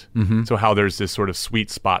late. Mm-hmm. So how there's this sort of sweet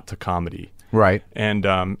spot to comedy. Right. And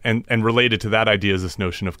related to that idea is this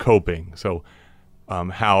notion of coping. So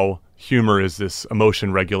how humor is this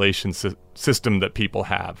emotion regulation system that people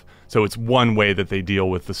have. So it's one way that they deal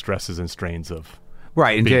with the stresses and strains of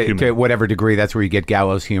right, and to whatever degree, that's where you get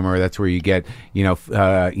gallows humor. That's where you get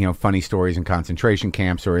funny stories in concentration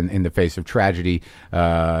camps or in the face of tragedy.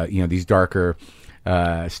 These darker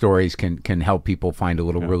stories can help people find a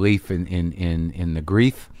little relief in the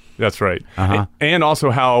grief. That's right. Uh-huh. And also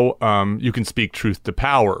how you can speak truth to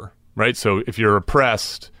power. Right. So if you're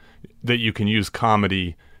oppressed, that you can use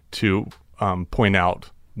comedy to point out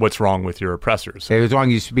what's wrong with your oppressors. As long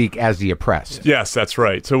as you speak as the oppressed. Yes, that's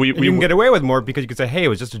right. So we can get away with more because you can say, "Hey, it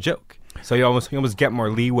was just a joke." So you almost get more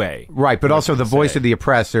leeway. Right, but also the voice of the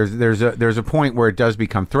oppressed. There's a point where it does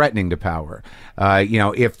become threatening to power.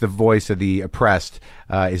 If the voice of the oppressed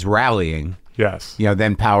is rallying. Yes.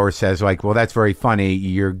 Then power says, like, well, that's very funny.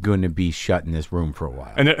 You're going to be shut in this room for a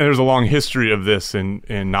while. And there's a long history of this in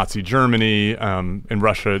Nazi Germany, in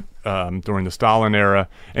Russia during the Stalin era.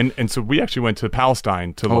 And so we actually went to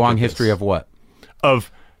Palestine to look at a long history of what?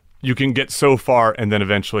 Of you can get so far, and then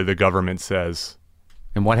eventually the government says,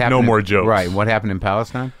 and what happened? No more jokes. Right. What happened in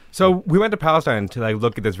Palestine? So we went to Palestine to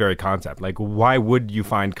look at this very concept. Like, why would you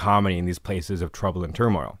find comedy in these places of trouble and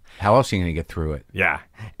turmoil? How else are you going to get through it? Yeah.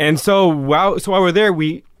 And so while we're there,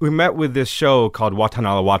 we met with this show called Watan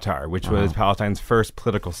ala Watar, which was Palestine's first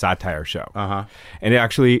political satire show. Uh-huh. And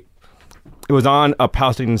it was on a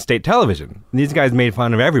Palestinian state television. And these guys made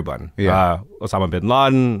fun of everyone. Yeah. Osama bin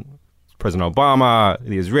Laden, President Obama,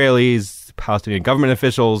 the Israelis, Palestinian government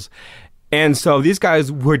officials. And so these guys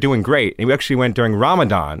were doing great. And we actually went during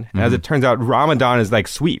Ramadan. And as it turns out, Ramadan is like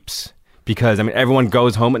sweeps. Because, everyone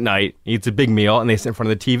goes home at night, eats a big meal, and they sit in front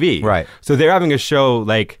of the TV. Right. So they're having a show,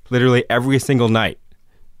 literally every single night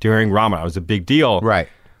during Ramadan. It was a big deal. Right.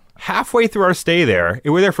 Halfway through our stay there,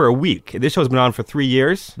 we were there for a week. This show's been on for 3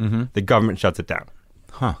 years. Mm-hmm. The government shuts it down.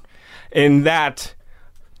 Huh. In that,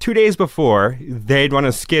 2 days before, they'd run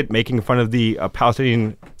a skit making fun of the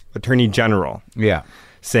Palestinian Attorney General. Yeah.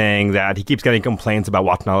 Saying that he keeps getting complaints about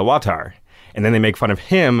Watan ala Watar. And then they make fun of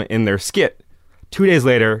him in their skit. 2 days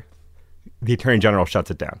later, the Attorney General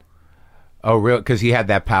shuts it down. Oh, really? Because he had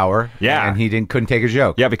that power? Yeah. And he couldn't take a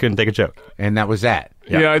joke? Yeah, he couldn't take a joke. And that was that?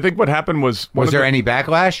 Yeah, I think what happened was... Was there any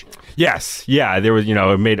backlash? Yes. Yeah, there was,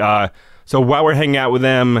 it made... so while we're hanging out with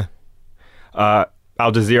them, Al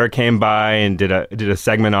Jazeera came by and did a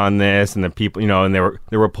segment on this, and the people, and there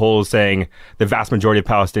were polls saying the vast majority of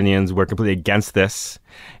Palestinians were completely against this.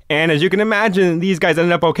 And as you can imagine, these guys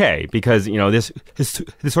ended up okay because, this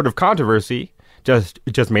sort of controversy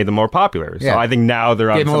just made them more popular. So I think now they're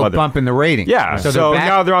on some other bump in the ratings. Yeah. So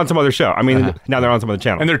now they're on some other show. Now they're on some other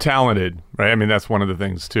channel. And they're talented, right? That's one of the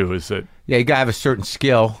things too, is that... Yeah, you got to have a certain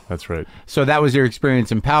skill. That's right. So that was your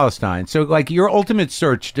experience in Palestine. So your ultimate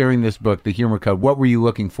search during this book, The Humor Code, what were you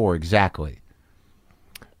looking for exactly?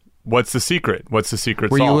 What's the secret? What's the secret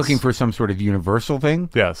sauce? Were you looking for some sort of universal thing?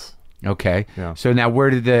 Yes. Okay. Yeah. So now where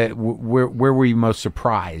were you most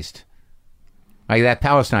surprised? Like that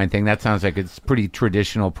Palestine thing, that sounds like it's pretty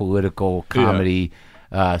traditional political comedy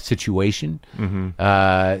situation.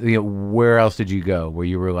 Where else did you go where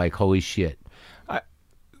you were like, holy shit?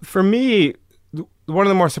 For me, one of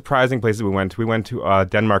the more surprising places we went to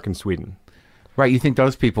Denmark and Sweden. Right, you think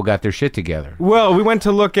those people got their shit together. Well, we went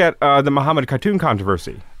to look at the Muhammad cartoon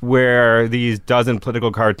controversy, where these dozen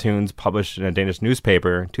political cartoons published in a Danish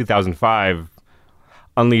newspaper in 2005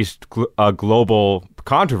 unleashed a global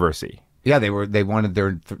controversy. Yeah, they wanted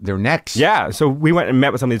their necks. Yeah, so we went and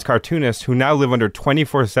met with some of these cartoonists who now live under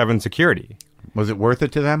 24/7 security. Was it worth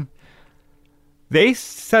it to them? They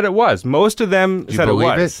said it was. Most of them said it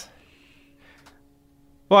was.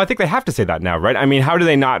 Well, I think they have to say that now, right? I mean, how do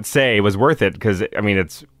they not say it was worth it? Because, I mean,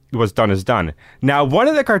 what's done is done. Now, one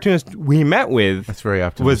of the cartoonists we met with That's very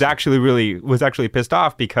optimistic. was actually pissed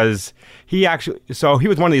off because he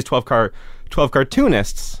was one of these 12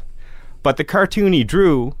 cartoonists, but the cartoon he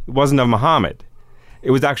drew wasn't of Muhammad.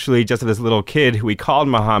 It was actually just of this little kid who he called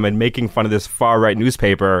Muhammad, making fun of this far-right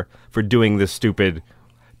newspaper for doing this stupid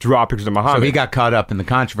draw pictures of Muhammad. So he got caught up in the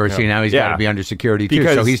controversy, and now he's got to be under security too,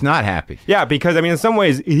 so he's not happy. Yeah, because, I mean, in some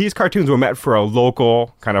ways, these cartoons were meant for a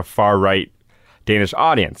local, kind of far-right Danish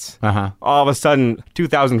audience. All of a sudden,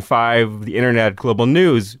 2005, the internet, global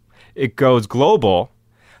news, it goes global.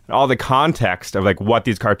 All the context of like what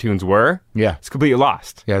these cartoons were, it's completely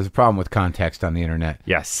lost. Yeah, there's a problem with context on the internet.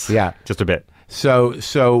 Yes. Yeah. Just a bit.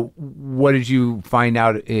 So what did you find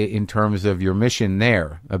out in terms of your mission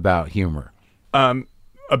there about humor?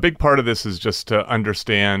 A big part of this is just to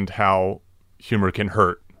understand how humor can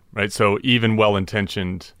hurt, right? So even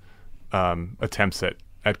well-intentioned attempts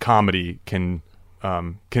at comedy can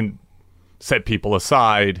set people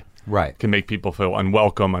aside, right? Can make people feel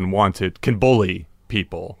unwelcome, unwanted, can bully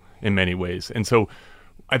people in many ways. And so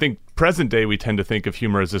I think present day we tend to think of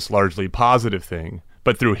humor as this largely positive thing,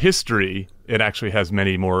 but through history it actually has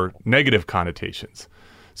many more negative connotations.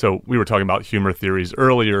 So we were talking about humor theories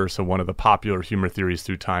earlier. So one of the popular humor theories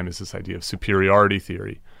through time is this idea of superiority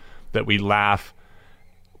theory, that we laugh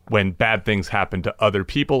when bad things happen to other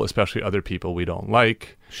people, especially other people we don't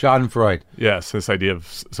like. Schadenfreude. Yes, this idea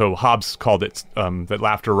of, so Hobbes called it that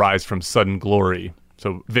laughter arises from sudden glory.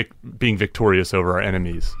 So being victorious over our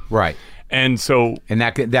enemies. Right. And so... And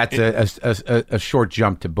that's a short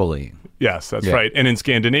jump to bullying. Yes, that's right. And in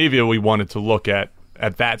Scandinavia, we wanted to look at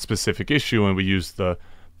that specific issue, and we used the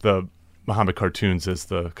Muhammad cartoons as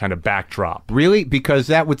the kind of backdrop. Really? Because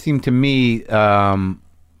that would seem to me an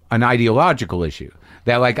ideological issue.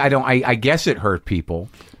 That, like, I guess it hurt people,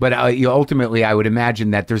 but ultimately I would imagine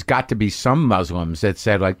that there's got to be some Muslims that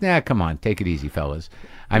said, like, nah, come on, take it easy, fellas.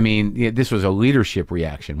 I mean, this was a leadership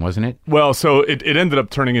reaction, wasn't it? Well, so it ended up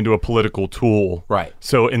turning into a political tool. Right.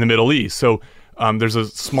 So in the Middle East. So there's a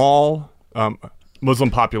small Muslim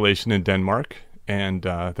population in Denmark, and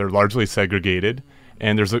they're largely segregated,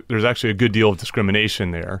 and there's actually a good deal of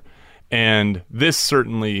discrimination there. And this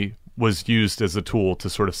certainly was used as a tool to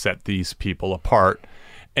sort of set these people apart.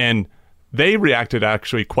 And they reacted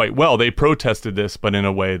actually quite well. They protested this, but in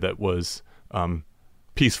a way that was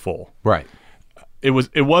peaceful. Right. It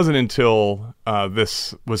wasn't until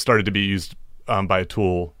this was started to be used by a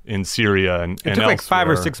tool in Syria and it took like 5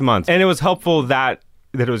 or 6 months, and it was helpful that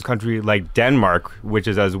it was a country like Denmark, which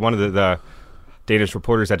is, as one of the Danish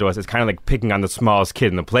reporters said to us, it's kind of like picking on the smallest kid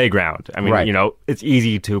in the playground. I mean, you know, it's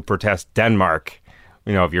easy to protest Denmark,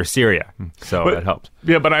 you know, if you're Syria, so it helped.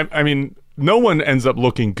 Yeah, but I mean, no one ends up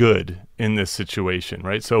looking good in this situation,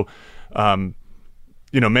 right? So,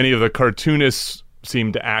 you know, many of the cartoonists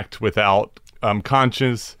seem to act without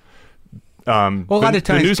conscience. Well, a lot of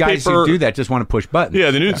times guys who do that just want to push buttons.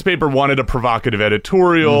 Yeah, the newspaper wanted a provocative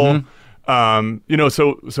editorial. You know,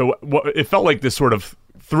 so it felt like this sort of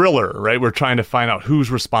thriller, right? We're trying to find out who's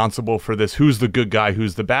responsible for this, who's the good guy,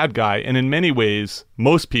 who's the bad guy, and in many ways,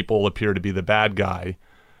 most people appear to be the bad guy,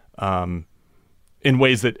 in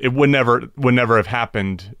ways that it would never have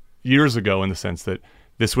happened years ago, in the sense that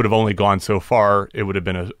this would have only gone so far. It would have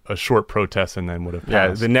been a short protest and then would have passed.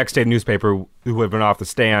 Yeah, the next day newspaper would have been off the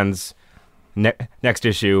stands. Next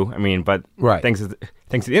issue, I mean, but thanks to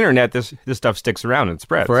the internet, this stuff sticks around and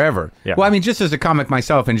spreads forever. Yeah. Well, I mean, just as a comic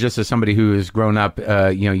myself, and just as somebody who has grown up,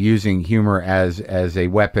 you know, using humor as a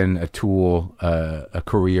weapon, a tool, a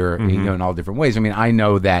career, you know, in all different ways. I mean, I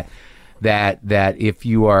know that if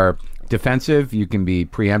you are defensive, you can be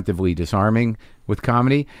preemptively disarming with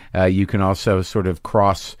comedy. You can also sort of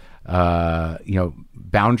cross, you know,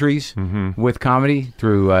 boundaries with comedy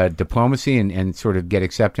through diplomacy and sort of get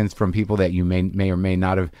acceptance from people that you may or may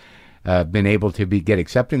not have been able to get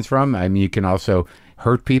acceptance from. I mean, you can also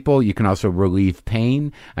hurt people. You can also relieve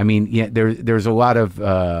pain. I mean, yeah, there's a lot of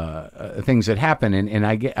things that happen, and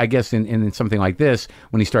I guess in something like this,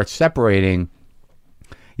 when he starts separating,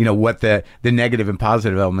 what the negative and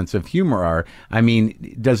positive elements of humor are. I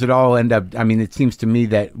mean, does it all end up? I mean, it seems to me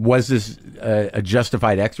that was this a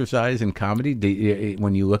justified exercise in comedy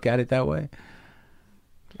when you look at it that way?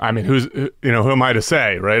 I mean, who am I to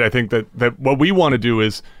say, right? I think that what we want to do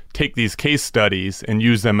is take these case studies and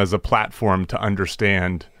use them as a platform to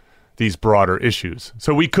understand these broader issues.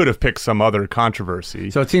 So we could have picked some other controversy.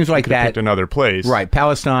 So it seems like that picked another place, right?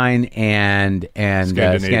 Palestine and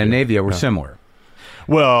Scandinavia were similar.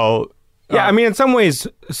 Well, yeah, I mean, in some ways,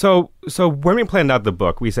 so when we planned out the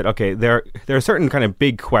book, we said, okay, there are certain kind of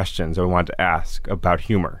big questions that we want to ask about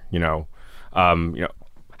humor. How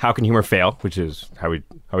can humor fail? Which is how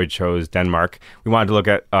we chose Denmark. We wanted to look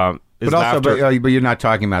at, but you're not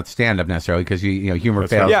talking about stand-up necessarily because humor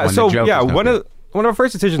fails. Yeah, when the joke is one of our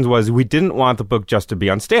first decisions was we didn't want the book just to be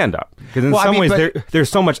on stand-up because in some ways there's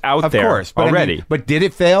so much out there already. But did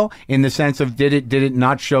it fail in the sense of did it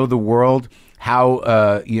not show the world how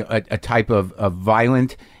a type of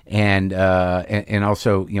violent and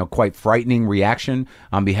also quite frightening reaction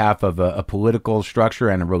on behalf of a political structure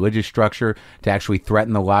and a religious structure to actually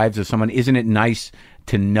threaten the lives of someone? Isn't it nice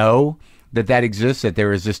to know that exists, that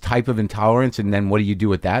there is this type of intolerance, and then what do you do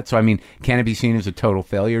with that? So I mean, can it be seen as a total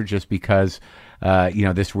failure just because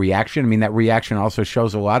this reaction? I mean, that reaction also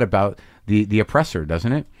shows a lot about the oppressor,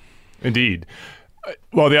 doesn't it? Indeed.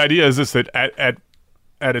 Well, the idea is this, that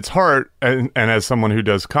at its heart, and as someone who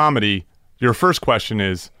does comedy, your first question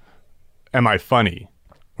is, am I funny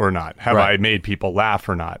or not? Have I made people laugh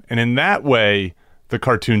or not? And in that way, the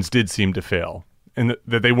cartoons did seem to fail, and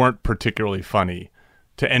that they weren't particularly funny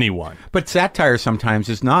to anyone. But satire sometimes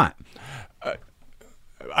is not.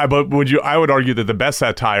 I would argue that the best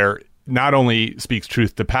satire not only speaks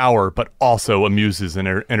truth to power, but also amuses and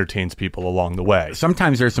entertains people along the way.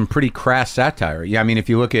 Sometimes there's some pretty crass satire. Yeah, I mean, if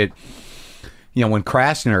you look at when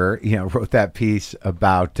Krasner, wrote that piece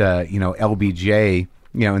about, LBJ,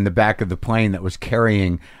 in the back of the plane that was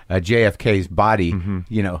carrying JFK's body,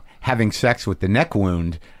 having sex with the neck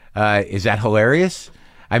wound, is that hilarious?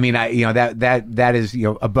 I mean, that is,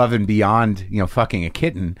 above and beyond, fucking a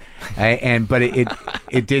kitten. But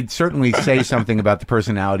it did certainly say something about the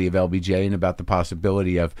personality of LBJ and about the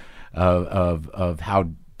possibility of how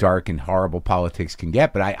dark and horrible politics can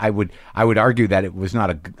get. But I would argue that it was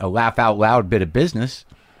not a laugh out loud bit of business.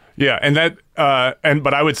 Yeah, and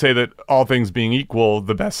but I would say that all things being equal,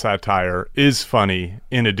 the best satire is funny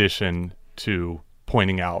in addition to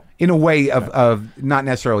pointing out, in a way of not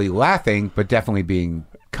necessarily laughing, but definitely being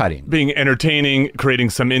cutting, being entertaining, creating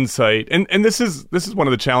some insight. And this is one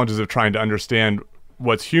of the challenges of trying to understand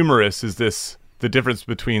what's humorous is the difference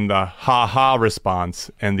between the ha-ha response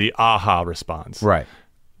and the aha response. Right.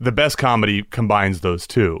 The best comedy combines those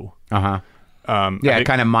two. Uh-huh.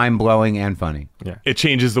 Kind of mind-blowing and funny. Yeah. It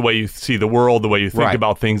changes the way you see the world, the way you think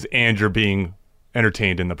about things, and you're being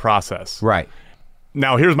entertained in the process. Right.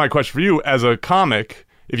 Now, here's my question for you. As a comic,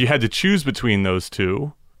 if you had to choose between those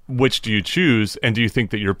two, which do you choose, and do you think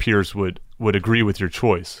that your peers would agree with your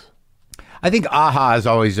choice? I think aha is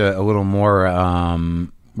always a little more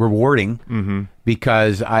rewarding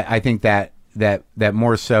because I think that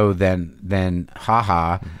more so than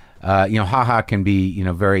haha, haha can be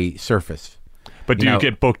very surface. But do you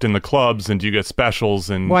get booked in the clubs, and do you get specials?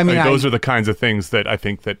 And those are the kinds of things that I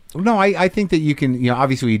think that... No, I think that you can,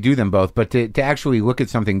 obviously you do them both, but to actually look at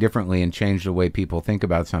something differently and change the way people think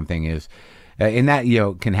about something is... and that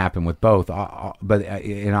can happen with both, but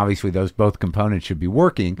and obviously those both components should be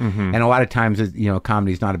working. And a lot of times,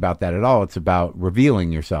 comedy is not about that at all. It's about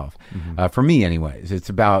revealing yourself. For me, anyways, it's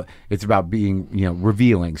about being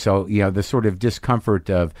revealing. So the sort of discomfort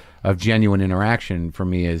of genuine interaction for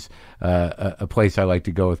me is a place I like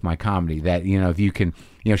to go with my comedy. That if you can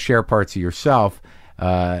share parts of yourself.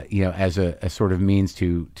 As a sort of means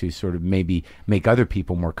to sort of maybe make other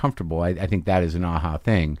people more comfortable. I think that is an aha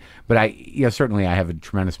thing. But certainly I have a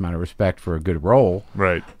tremendous amount of respect for a good role.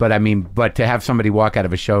 Right. But to have somebody walk out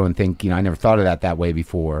of a show and think, I never thought of that way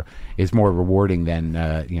before is more rewarding than,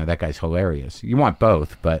 that guy's hilarious. You want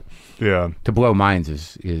both, but to blow minds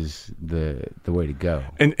is the way to go.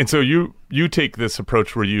 And so you take this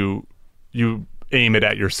approach where you aim it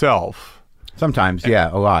at yourself. Sometimes, a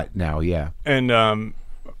lot now, yeah. And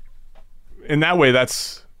in that way,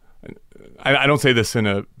 that's... I don't say this in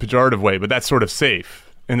a pejorative way, but that's sort of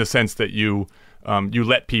safe in the sense that you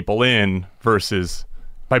let people in versus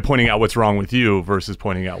by pointing out what's wrong with you versus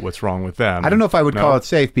pointing out what's wrong with them. I don't know if I would call it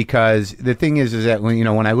safe, because the thing is that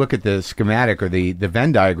when I look at the schematic or the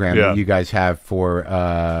Venn diagram that you guys have for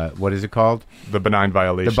what is it called? The benign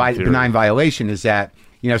violation. The benign violation is that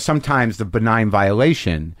sometimes the benign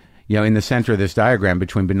violation, in the center of this diagram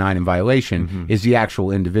between benign and violation is the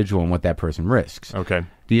actual individual and what that person risks. Okay.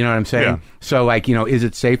 Do you know what I'm saying? Yeah. So, is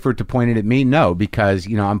it safer to point it at me? No, because,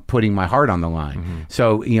 I'm putting my heart on the line.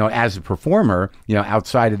 So, as a performer,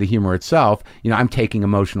 outside of the humor itself, I'm taking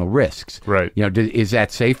emotional risks. Right. Is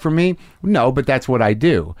that safe for me? No, but that's what I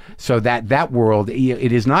do. So that world,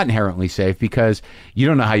 it is not inherently safe, because you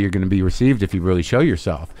don't know how you're going to be received if you really show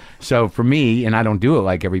yourself. So for me, and I don't do it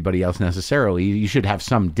like everybody else necessarily, you should have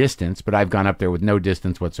some distance, but I've gone up there with no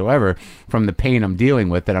distance whatsoever from the pain I'm dealing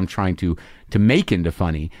with that I'm trying to make into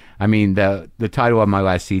funny. I mean, the title of my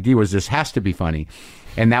last CD was "This Has to Be Funny,"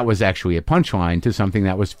 and that was actually a punchline to something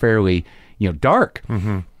that was fairly, dark.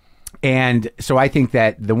 And so I think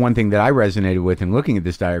that the one thing that I resonated with in looking at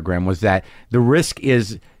this diagram was that the risk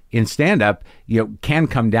is in stand-up, can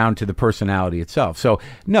come down to the personality itself. So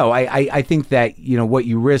no, I think that what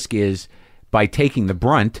you risk is by taking the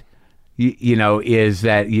brunt. Is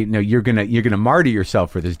that you're gonna martyr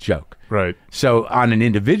yourself for this joke. Right. So on an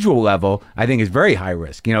individual level, I think it's very high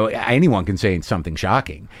risk. Anyone can say something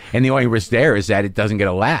shocking, and the only risk there is that it doesn't get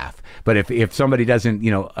a laugh. But if somebody doesn't,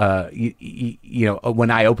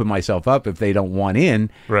 when I open myself up, if they don't want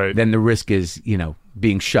in, right, then the risk is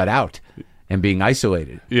being shut out and being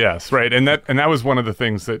isolated. Yes, right. And that was one of the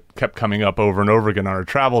things that kept coming up over and over again on our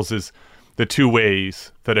travels, is the two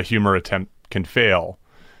ways that a humor attempt can fail.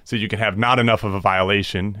 So you can have not enough of a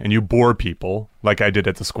violation and you bore people, like I did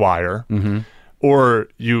at the Squire, or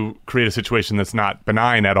you create a situation that's not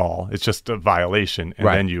benign at all. It's just a violation, and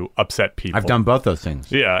then you upset people. I've done both those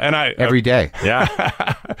things. Yeah, and every day.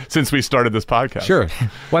 Yeah, since we started this podcast. Sure.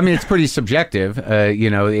 Well, I mean, it's pretty subjective.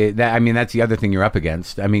 That's the other thing you're up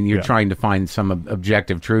against. I mean, you're trying to find some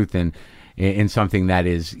objective truth in something that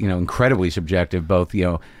is, incredibly subjective, both,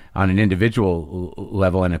 on an individual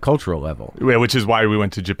level and a cultural level. Yeah, which is why we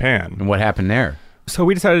went to Japan. And what happened there? So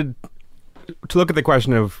we decided to look at the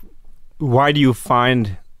question of why do you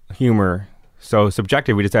find humor so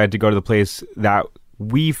subjective? We decided to go to the place that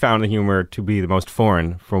we found the humor to be the most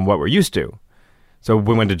foreign from what we're used to. So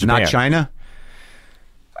we went to Japan. Not China?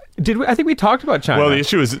 Did we? I think we talked about China. Well, the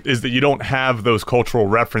issue is that you don't have those cultural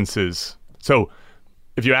references. So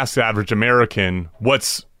if you ask the average American,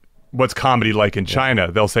 what's comedy like in China,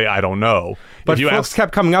 they'll say, I don't know. But folks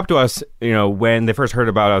kept coming up to us, when they first heard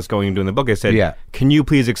about us going and doing the book, they said, can you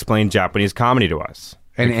please explain Japanese comedy to us?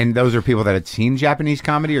 And those are people that had seen Japanese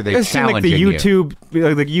comedy, or they challenging like the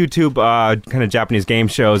YouTube kind of Japanese game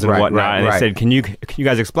shows and whatnot. And they said, can you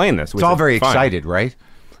guys explain this? It's all very excited, right?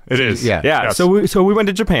 It is. Yeah. Yes. So we went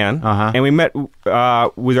to Japan, and we met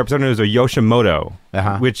with representatives of Yoshimoto,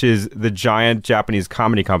 which is the giant Japanese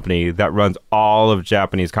comedy company that runs all of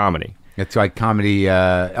Japanese comedy. It's like comedy,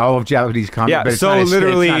 all of Japanese comedy. Yeah, but it's so not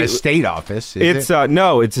literally, it's not a state office. Is it?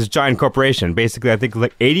 No, it's this giant corporation. Basically, I think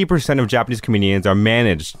like 80% of Japanese comedians are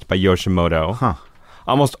managed by Yoshimoto. Huh.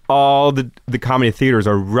 Almost all the comedy theaters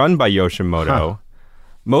are run by Yoshimoto.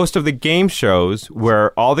 Most of the game shows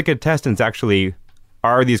where all the contestants actually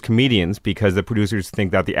are these comedians, because the producers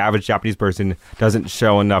think that the average Japanese person doesn't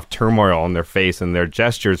show enough turmoil on their face and their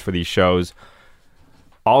gestures for these shows.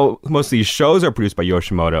 Most of these shows are produced by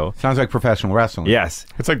Yoshimoto. Sounds like professional wrestling. Yes.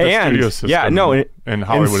 It's like the studio system in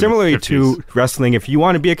Hollywood. And similarly to wrestling, if you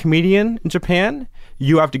want to be a comedian in Japan,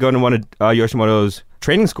 you have to go to one of Yoshimoto's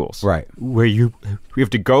training schools. Right. Where you have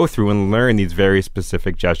to go through and learn these very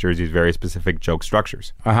specific gestures, these very specific joke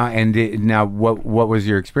structures. And now, what was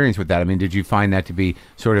your experience with that? I mean, did you find that to be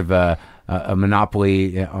sort of a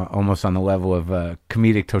monopoly, almost on the level of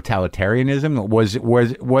comedic totalitarianism?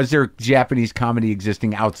 Was there Japanese comedy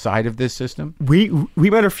existing outside of this system? We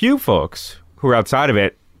met a few folks who were outside of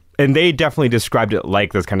it, and they definitely described it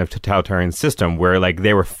like this kind of totalitarian system where like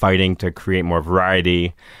they were fighting to create more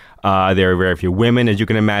variety. There are very few women, as you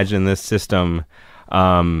can imagine, in this system.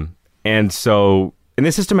 And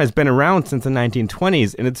this system has been around since the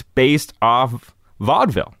 1920s, and it's based off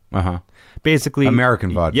vaudeville. Basically,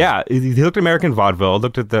 American vaudeville. Yeah, he looked at American vaudeville,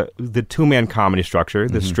 looked at the two-man comedy structure,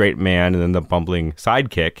 the straight man and then the bumbling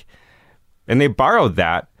sidekick, and they borrowed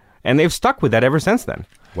that, and they've stuck with that ever since then.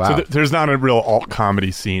 Wow. So there's not a real alt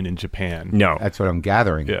comedy scene in Japan. No. That's what I'm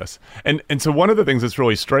gathering. Yes. And so one of the things that's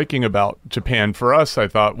really striking about Japan for us, I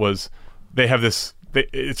thought, was they have this,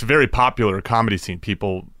 it's a very popular comedy scene.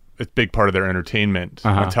 People, it's a big part of their entertainment,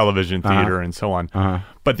 television, theater, and so on.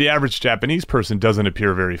 But the average Japanese person doesn't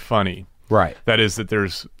appear very funny. Right. That is that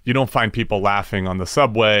you don't find people laughing on the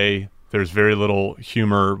subway. There's very little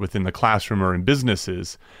humor within the classroom or in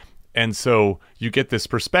businesses. And so you get this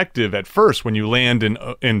perspective at first when you land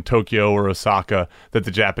in Tokyo or Osaka that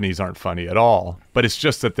the Japanese aren't funny at all. But it's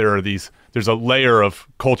just that there's a layer of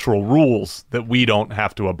cultural rules that we don't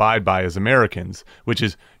have to abide by as Americans, which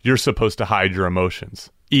is you're supposed to hide your emotions,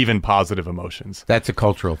 even positive emotions. That's a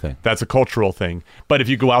cultural thing. That's a cultural thing. But if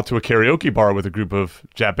you go out to a karaoke bar with a group of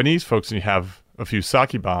Japanese folks and you have a few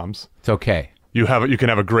sake bombs, it's okay. You can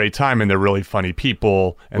have a great time, and they're really funny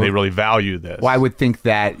people, and they really value this. Well, I would think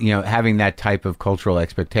that having that type of cultural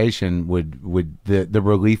expectation would the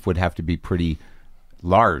relief would have to be pretty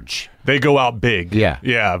large. They go out big,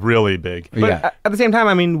 yeah, really big. But at the same time,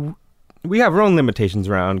 I mean, we have our own limitations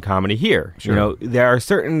around comedy here. Sure. There are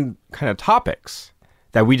certain kind of topics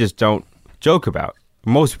that we just don't joke about.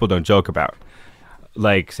 Most people don't joke about,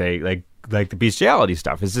 like the bestiality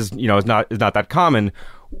stuff. It's just it's not that common.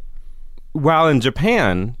 While in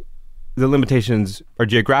Japan, the limitations are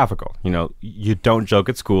geographical. You don't joke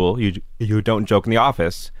at school, you don't joke in the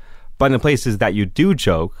office, but in the places that you do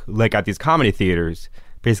joke, like at these comedy theaters,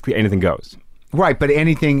 basically anything goes. Right, but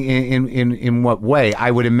anything in what way?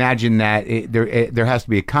 I would imagine that there has to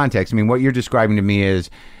be a context. I mean, what you're describing to me is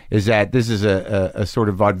that this is a sort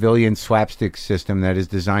of vaudevillian slapstick system that is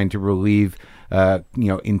designed to relieve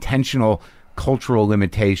intentional cultural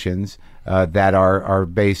limitations that are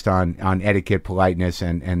based on etiquette, politeness,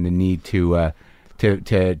 and the need to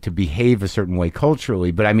behave a certain way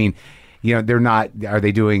culturally. But I mean, they're not. Are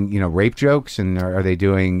they doing rape jokes, and are they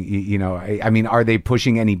doing I mean, are they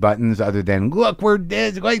pushing any buttons other than look, we're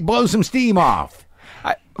like blow some steam off?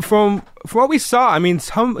 From what we saw, I mean,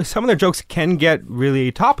 some of their jokes can get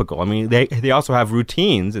really topical. I mean, they also have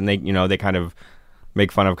routines, and they kind of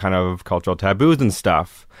make fun of kind of cultural taboos and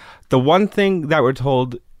stuff. The one thing that we're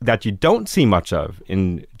told that you don't see much of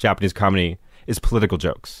in Japanese comedy is political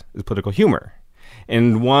jokes, is political humor.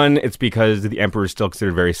 And one, it's because the emperor is still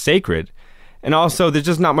considered very sacred. And also, there's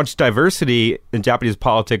just not much diversity in Japanese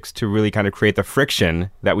politics to really kind of create the friction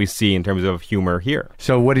that we see in terms of humor here.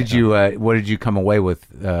 So what did you come away with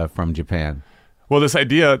from Japan? Well, this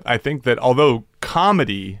idea, I think that although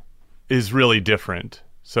comedy is really different,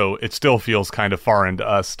 so it still feels kind of foreign to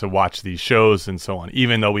us to watch these shows and so on,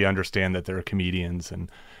 even though we understand that they're comedians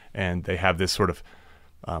and they have this sort of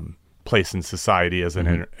place in society as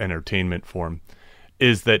an entertainment form,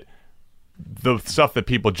 is that the stuff that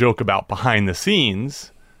people joke about behind the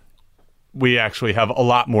scenes, we actually have a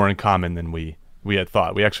lot more in common than we had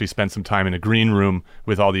thought. We actually spent some time in a green room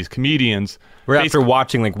with all these comedians. After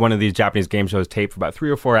watching like one of these Japanese game shows taped for about 3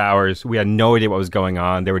 or 4 hours, we had no idea what was going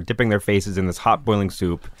on. They were dipping their faces in this hot boiling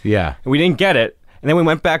soup. Yeah. And we didn't get it. And then we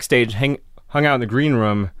went backstage, hung out in the green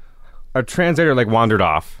room. Our translator wandered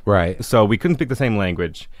off. Right. So we couldn't speak the same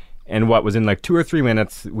language. And what was in 2 or 3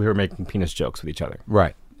 minutes, we were making penis jokes with each other.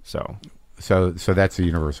 Right. So that's a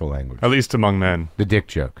universal language. At least among men. The dick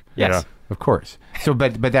joke. yes. Yeah. Of course. So,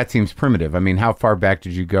 but that seems primitive. I mean, how far back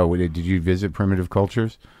did you go? Did you visit primitive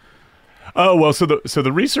cultures? Oh well, so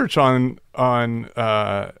the research on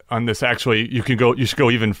this actually you should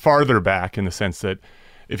go even farther back in the sense that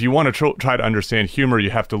if you want to try to understand humor,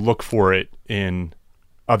 you have to look for it in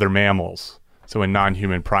other mammals. So in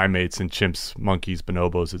non-human primates and chimps, monkeys,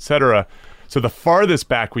 bonobos, etc. So the farthest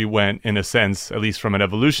back we went, in a sense, at least from an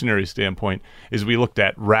evolutionary standpoint, is we looked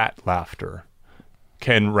at rat laughter.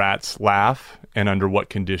 Can rats laugh, and under what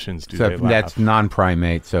conditions do they laugh? That's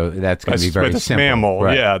non-primate, so that's going to be very that's simple. Mammal,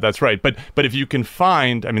 right. Yeah, that's right. But if you can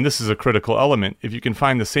find, I mean, this is a critical element. If you can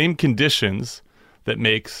find the same conditions that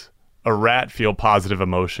makes a rat feel positive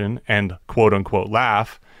emotion and quote unquote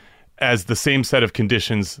laugh, as the same set of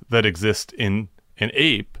conditions that exist in an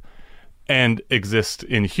ape and exist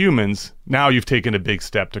in humans, now you've taken a big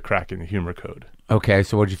step to cracking the humor code. Okay,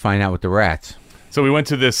 so what did you find out with the rats? So we went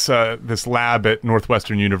to this lab at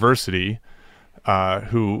Northwestern University,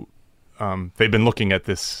 who they've been looking at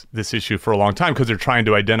this issue for a long time because they're trying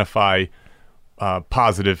to identify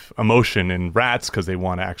positive emotion in rats because they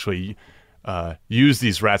want to actually use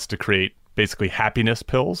these rats to create basically happiness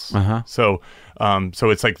pills. Uh-huh. So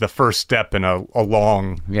it's like the first step in a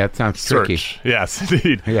long it sounds search. tricky. Yes,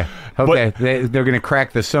 indeed. Yeah. Okay, they're going to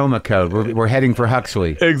crack the Soma code. We're heading for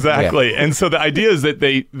Huxley. Exactly. Yeah. And so the idea is that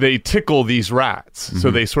they tickle these rats. Mm-hmm.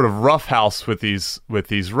 So they sort of roughhouse with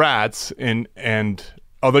these rats, and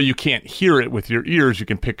although you can't hear it with your ears, you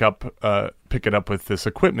can pick it up with this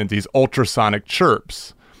equipment, these ultrasonic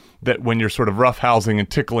chirps. That when you're sort of roughhousing and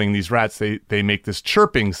tickling these rats, they make this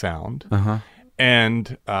chirping sound, uh-huh.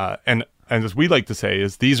 and and as we like to say,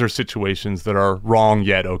 is these are situations that are wrong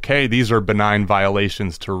yet okay. These are benign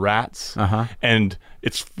violations to rats. And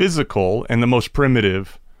it's physical, and the most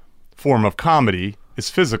primitive form of comedy is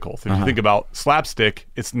physical. If you think about slapstick,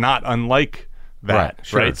 it's not unlike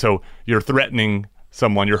that, right? So you're threatening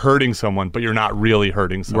someone, you're hurting someone, but you're not really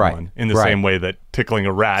hurting someone in the same way that tickling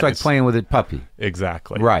a rat. It's like playing with a puppy.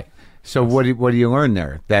 Exactly. Right. So what do you learn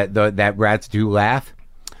there? That rats do laugh?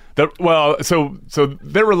 So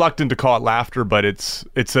they're reluctant to call it laughter, but it's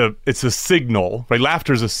a signal, right?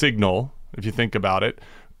 Laughter is a signal. If you think about it,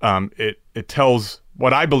 it tells,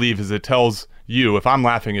 what I believe is it tells you, if I'm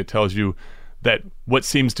laughing, it tells you that what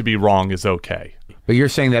seems to be wrong is okay. But you're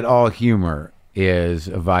saying that all humor is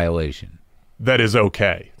a violation. That is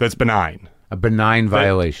okay. That's benign. A benign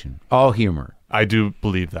violation. All humor. I do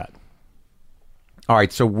believe that. All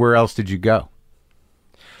right. So where else did you go?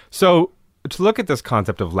 So to look at this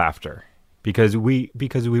concept of laughter, because we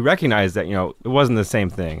recognize that, it wasn't the same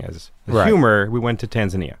thing as humor, we went to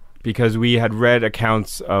Tanzania because we had read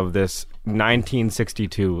accounts of this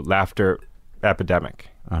 1962 laughter epidemic,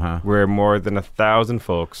 where more than 1,000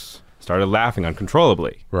 folks started laughing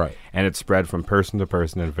uncontrollably. Right. And it spread from person to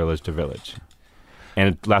person and village to village. And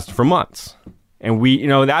it lasted for months. And we,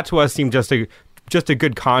 that to us seemed just a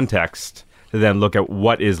good context to then look at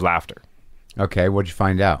what is laughter. Okay, what'd you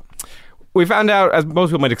find out? We found out, as most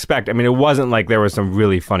people might expect, it wasn't like there was some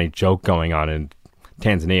really funny joke going on in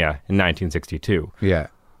Tanzania in 1962. Yeah.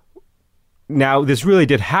 Now, this really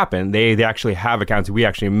did happen. They actually have accounts. We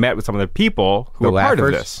actually met with some of the people who were part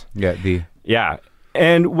of this. Yeah.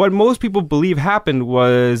 And what most people believe happened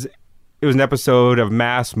was it was an episode of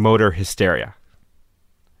mass motor hysteria.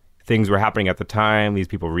 Things were happening at the time. These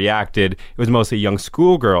people reacted. It was mostly young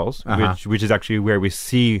schoolgirls, which is actually where we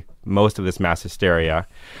see most of this mass hysteria.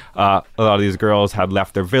 A lot of these girls had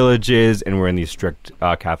left their villages and were in these strict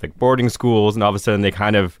Catholic boarding schools, and all of a sudden they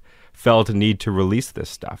kind of felt a need to release this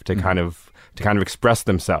stuff, to kind of express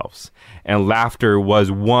themselves. And laughter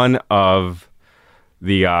was one of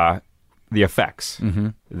the effects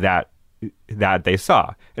that they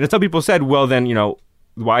saw. And some people said, well, then,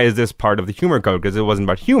 why is this part of the humor code? Because it wasn't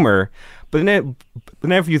about humor. But then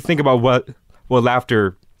if you think about what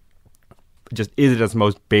laughter just is at its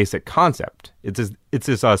most basic concept, it's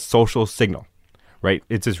this social signal, right?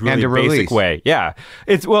 It's this really basic way. Yeah.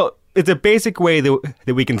 It's a basic way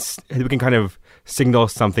that we can kind of signal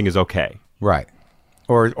something is okay. Right.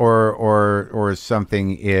 Or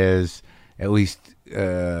something is at least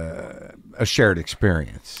a shared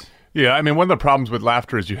experience. Yeah, one of the problems with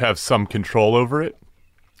laughter is you have some control over it.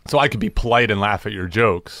 So I could be polite and laugh at your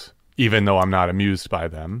jokes, even though I'm not amused by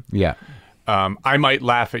them. Yeah. I might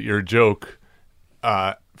laugh at your joke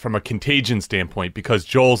from a contagion standpoint because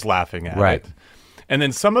Joel's laughing at it. And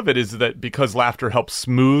then some of it is that because laughter helps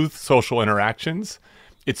smooth social interactions,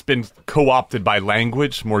 it's been co-opted by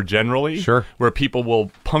language more generally. Sure. Where people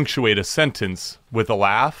will punctuate a sentence with a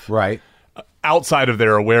laugh. Right. Outside of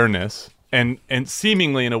their awareness and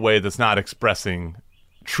seemingly in a way that's not expressing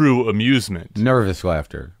true amusement. Nervous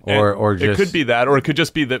laughter. Or just... It could be that, or it could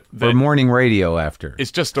just be that or morning radio laughter.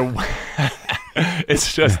 It's just a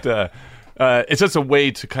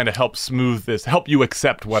way to kind of help smooth this, help you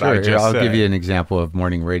accept what I just said. I'll give you an example of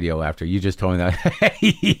morning radio laughter. You just told me that.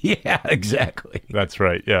 Yeah, exactly. That's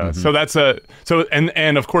right. Yeah. So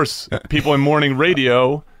and of course people in morning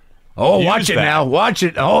radio watch it now. Watch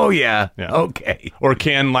it. Oh, yeah. Okay. Or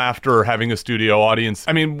canned laughter or having a studio audience.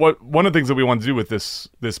 One of the things that we wanted to do with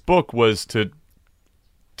this book was to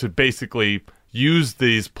basically use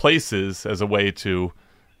these places as a way to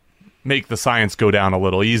make the science go down a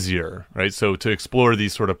little easier, right? So to explore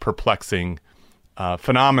these sort of perplexing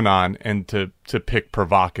phenomenon and to pick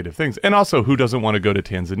provocative things. And also, who doesn't want to go to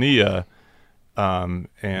Tanzania and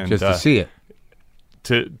just to see it?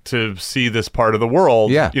 To see this part of the world.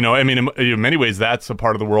 Yeah. In many ways, that's a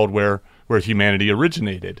part of the world where humanity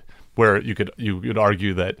originated, where you could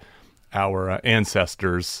argue that our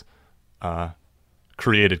ancestors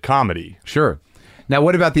created comedy. Sure. Now,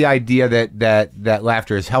 what about the idea that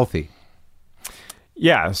laughter is healthy?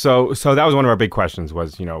 Yeah. So that was one of our big questions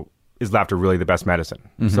was, is laughter really the best medicine?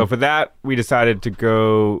 Mm-hmm. So for that, we decided to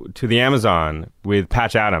go to the Amazon with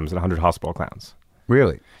Patch Adams and 100 Hospital Clowns.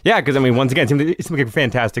 Really? Yeah, because once again, it seemed like a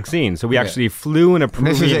fantastic scene. So we actually flew in a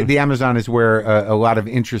Peruvian... the Amazon is where a lot of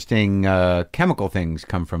interesting chemical things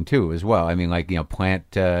come from too, as well. Plant.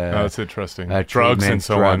 That's interesting. Drugs and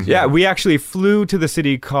so on. Yeah, we actually flew to the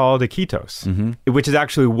city called Iquitos, which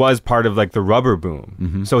was part of the rubber boom.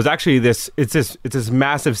 Mm-hmm. So it's actually this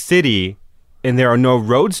massive city, and there are no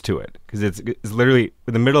roads to it because it's literally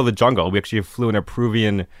in the middle of the jungle. We actually flew in a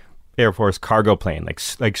Peruvian Air Force cargo plane,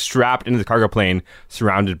 like strapped into the cargo plane,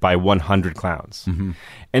 surrounded by 100 clowns. Mm-hmm.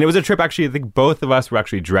 And it was a trip, actually, I think both of us were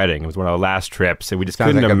actually dreading. It was one of our last trips, and we just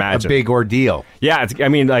couldn't imagine. A big ordeal. Yeah,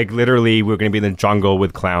 like literally, we're going to be in the jungle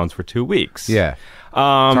with clowns for 2 weeks. Yeah. It's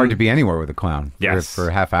hard to be anywhere with a clown. Yes. For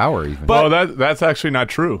a half hour, even. But that's actually not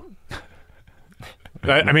true.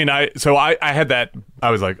 I had that. I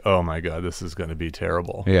was like, oh my God, this is going to be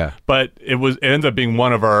terrible. Yeah. But it ended up being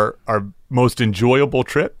one of our most enjoyable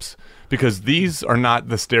trips, because these are not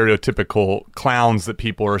the stereotypical clowns that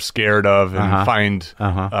people are scared of and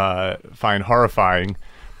find horrifying.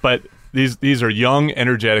 But these are young,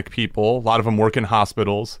 energetic people. A lot of them work in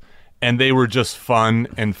hospitals, and they were just fun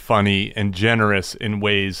and funny and generous in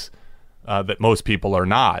ways that most people are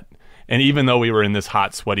not. And even though we were in this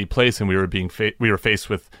hot, sweaty place and we were we were faced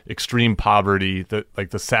with extreme poverty,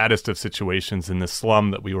 the saddest of situations in this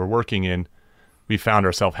slum that we were working in, we found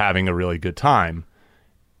ourselves having a really good time.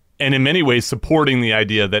 And in many ways supporting the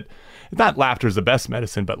idea that not laughter is the best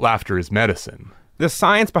medicine, but laughter is medicine. The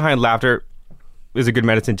science behind laughter is a good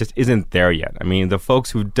medicine just isn't there yet. I mean, the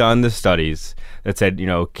folks who've done the studies that said,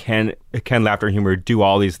 can laughter and humor do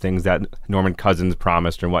all these things that Norman Cousins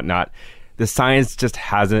promised and whatnot, the science just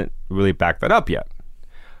hasn't really backed that up yet.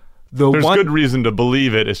 There's good reason to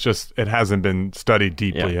believe it. It's just it hasn't been studied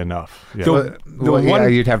deeply enough. Yeah.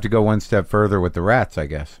 You'd have to go one step further with the rats, I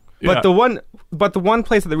guess. But the one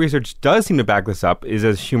place that the research does seem to back this up is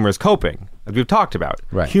as humorous coping, as we've talked about.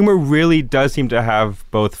 Right. Humor really does seem to have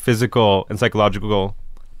both physical and psychological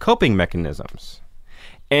coping mechanisms.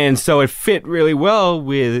 And so it fit really well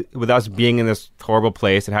with us being in this horrible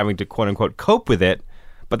place and having to, quote unquote, cope with it.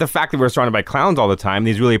 But the fact that we're surrounded by clowns all the time,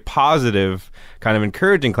 these really positive, kind of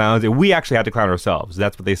encouraging clowns, that we actually had to clown ourselves.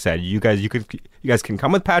 That's what they said. You guys can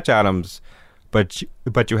come with Patch Adams, but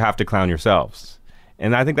you have to clown yourselves.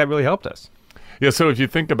 And I think that really helped us. Yeah, so if you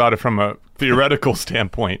think about it from a theoretical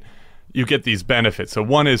standpoint, you get these benefits. So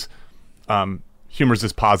one is humor is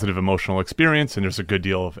this positive emotional experience, and there's a good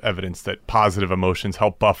deal of evidence that positive emotions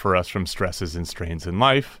help buffer us from stresses and strains in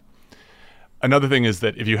life. Another thing is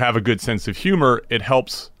that if you have a good sense of humor, it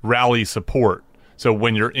helps rally support. So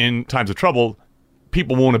when you're in times of trouble,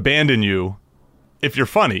 people won't abandon you if you're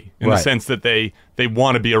funny, in the sense that they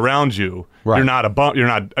want to be around you. Right. You're not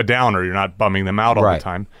a downer. You're not bumming them out all the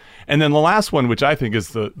time. And then the last one, which I think is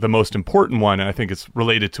the most important one, and I think it's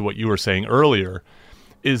related to what you were saying earlier,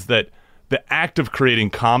 is that the act of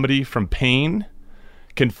creating comedy from pain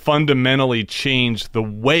can fundamentally change the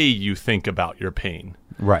way you think about your pain.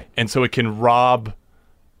 Right. And so it can rob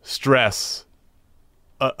stress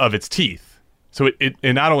of its teeth. So it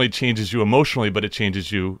not only changes you emotionally, but it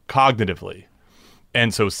changes you cognitively.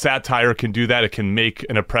 And so satire can do that. It can make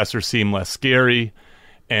an oppressor seem less scary,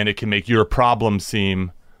 and it can make your problem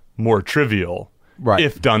seem more trivial. Right.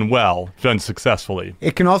 If done well, done successfully.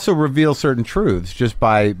 It can also reveal certain truths just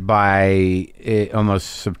by almost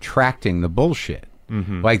subtracting the bullshit.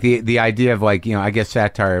 Mm-hmm. Like the idea of I guess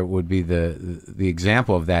satire would be the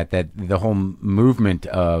example of that the whole movement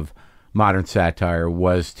of modern satire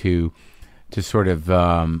was to sort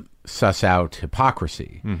of suss out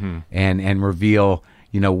hypocrisy and reveal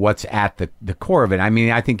what's at the core of it. I mean,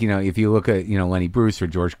 I think if you look at Lenny Bruce or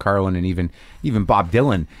George Carlin and even Bob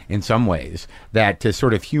Dylan in some ways, that to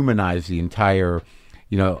sort of humanize the entire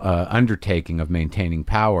undertaking of maintaining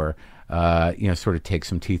power, sort of take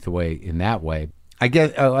some teeth away in that way. I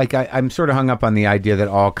guess, I'm sort of hung up on the idea that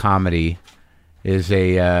all comedy is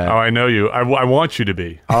a... I know you. I want you to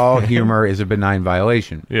be. All humor is a benign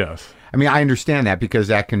violation. Yes. I mean, I understand that because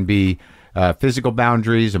that can be physical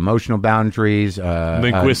boundaries, emotional boundaries...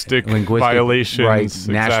 linguistic violations. Right,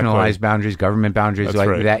 exactly. Nationalized boundaries, government boundaries. That's like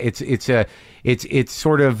right. That. It's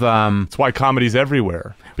sort of... It's why comedy's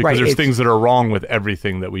everywhere. Because there's things that are wrong with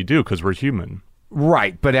everything that we do because we're human.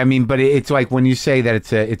 Right, but I mean, it's like when you say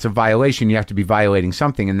that it's a violation, you have to be violating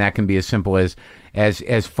something, and that can be as simple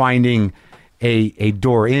as finding a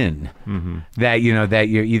door in. Mm-hmm. That that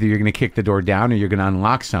you're going to kick the door down or you're going to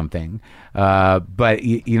unlock something. But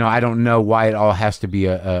I don't know why it all has to be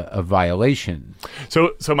a violation.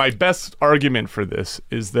 So my best argument for this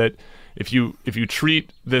is that if you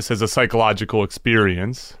treat this as a psychological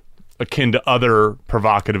experience, akin to other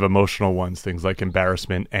provocative emotional ones, things like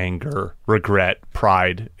embarrassment, anger, regret,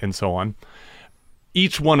 pride, and so on.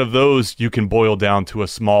 Each one of those you can boil down to a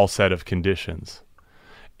small set of conditions.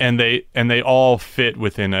 And they all fit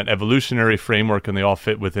within an evolutionary framework, and they all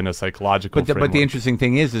fit within a psychological framework. But the interesting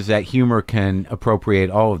thing is that humor can appropriate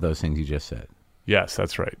all of those things you just said. Yes,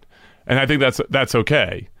 that's right. And I think that's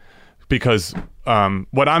okay, because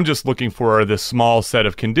what I'm just looking for are this small set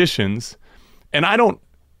of conditions, and I don't.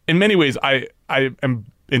 In many ways, I am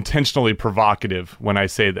intentionally provocative when I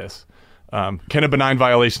say this. Can a benign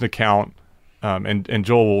violation account, and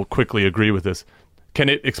Joel will quickly agree with this, can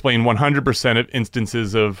it explain 100% of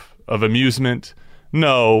instances of amusement?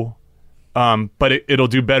 No, but it'll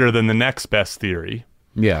do better than the next best theory.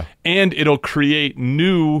 Yeah. And it'll create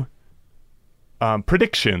new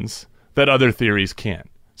predictions that other theories can't.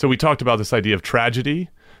 So we talked about this idea of tragedy,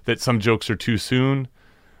 that some jokes are too soon.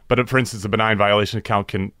 But for instance, a benign violation account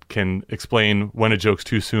can explain when a joke's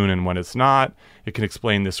too soon and when it's not. It can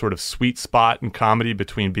explain this sort of sweet spot in comedy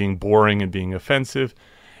between being boring and being offensive.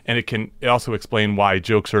 And it can also explain why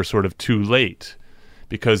jokes are sort of too late,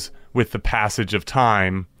 because with the passage of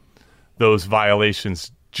time, those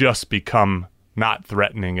violations just become not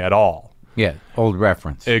threatening at all. Yeah, old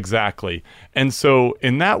reference. Exactly. And so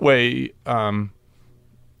in that way,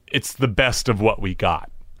 it's the best of what we got.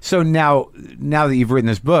 So now that you've written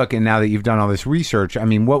this book and now that you've done all this research, I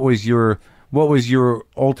mean, what was your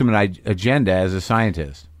ultimate agenda as a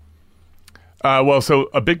scientist? Well, so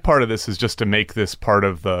a big part of this is just to make this part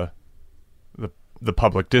of the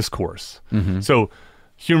public discourse. Mm-hmm. So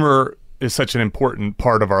humor is such an important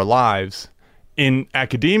part of our lives. In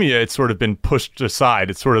academia, it's sort of been pushed aside.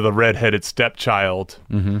 It's sort of the redheaded stepchild.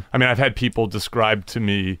 Mm-hmm. I mean, I've had people describe to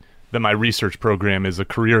me that my research program is a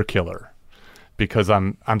career killer, because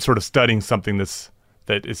I'm sort of studying something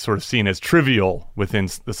that is sort of seen as trivial within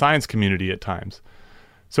the science community at times.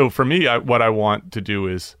 So for me, what I want to do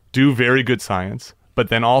is do very good science, but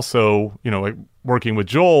then also, like working with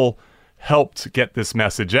Joel, helped get this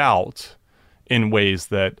message out in ways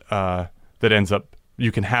that ends up,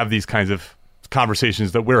 you can have these kinds of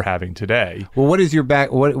conversations that we're having today. Well, what is your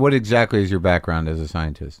what exactly is your background as a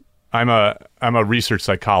scientist? I'm a research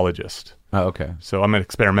psychologist. Oh, okay. So I'm an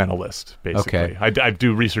experimentalist, basically. Okay. I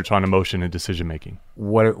do research on emotion and decision making.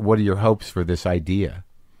 What are your hopes for this idea?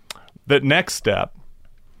 The next step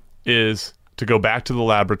is to go back to the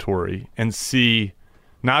laboratory and see,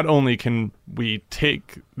 not only can we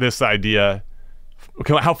take this idea,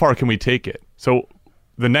 how far can we take it? So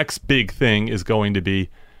the next big thing is going to be,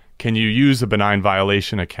 can you use a benign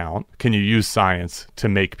violation account? Can you use science to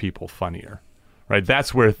make people funnier? Right?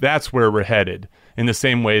 That's where we're headed. In the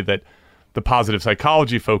same way that the positive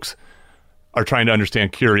psychology folks are trying to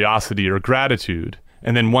understand curiosity or gratitude.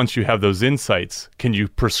 And then once you have those insights, can you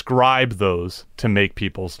prescribe those to make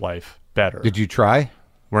people's life better? Did you try?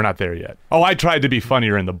 We're not there yet. Oh, I tried to be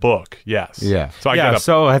funnier in the book. Yes. Yeah.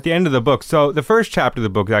 So at the end of the book, so the first chapter of the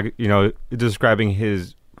book, describing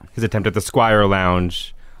his attempt at the Squire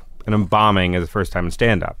Lounge and him bombing as the first time in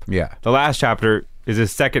stand-up. Yeah. The last chapter is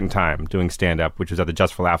his second time doing stand-up, which was at the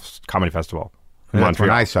Just for Laughs Comedy Festival in That's Montreal.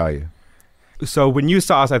 when I saw you. So when you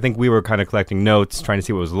saw us, I think we were kind of collecting notes, trying to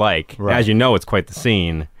see what it was like. Right. As you know, it's quite the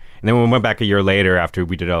scene. And then when we went back a year later after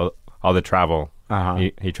we did all the travel,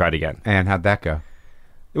 he tried again. And how'd that go?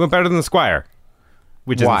 It went better than the Squire,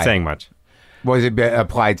 which Why? isn't saying much. Was it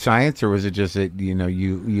applied science, or was it just that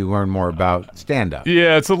you learn more about stand-up?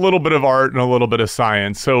 Yeah, it's a little bit of art and a little bit of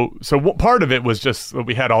science. So part of it was just that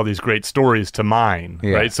we had all these great stories to mine,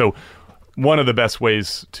 right? So one of the best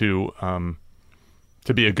ways to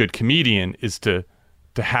be a good comedian is to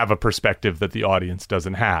have a perspective that the audience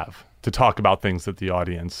doesn't have, to talk about things that the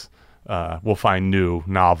audience will find new,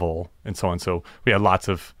 novel, and so on. So we had lots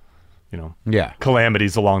of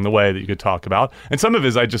calamities along the way that you could talk about, and some of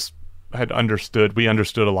it we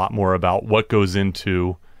understood a lot more about what goes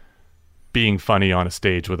into being funny on a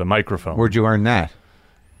stage with a microphone. Where'd you learn that?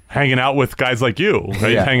 Hanging out with guys like you,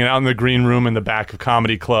 right? Yeah. Hanging out in the green room in the back of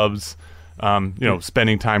comedy clubs,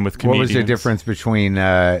 spending time with comedians. What was the difference between,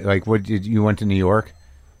 you went to New York?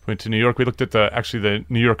 Went to New York. We looked at the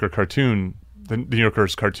New Yorker cartoon, the New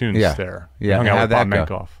Yorker's cartoons there. Yeah. Hung out How'd with Bob that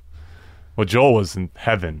go? Menkoff. Well, Joel was in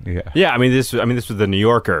heaven. Yeah. Yeah, I mean this was the New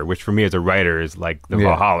Yorker, which for me as a writer is like the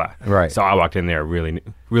Valhalla. Right. So I walked in there really,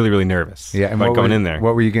 really, really nervous. Yeah. And about going in there.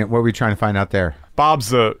 What were you trying to find out there?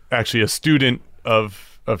 Bob's actually a student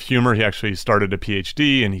of humor. He actually started a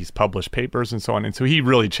PhD and he's published papers and so on. And so he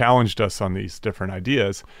really challenged us on these different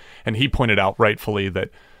ideas. And he pointed out rightfully that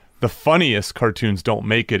the funniest cartoons don't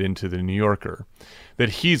make it into the New Yorker, that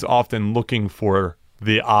he's often looking for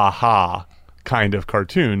the aha kind of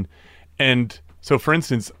cartoon. And so, for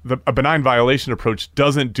instance, a benign violation approach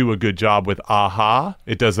doesn't do a good job with aha.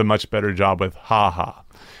 It does a much better job with ha-ha.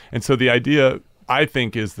 And so the idea, I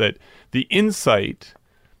think, is that the insight,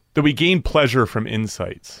 that we gain pleasure from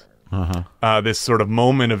insights, this sort of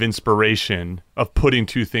moment of inspiration of putting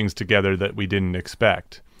two things together that we didn't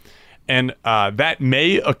expect. And that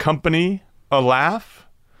may accompany a laugh.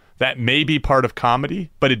 That may be part of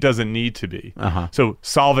comedy, but it doesn't need to be. So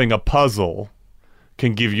solving a puzzle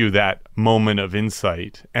can give you that moment of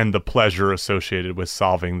insight and the pleasure associated with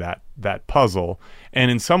solving that puzzle. And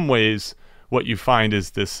in some ways, what you find is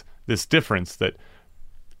this difference that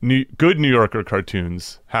good New Yorker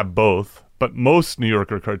cartoons have both, but most New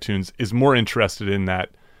Yorker cartoons is more interested in that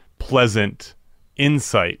pleasant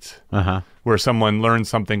insight where someone learns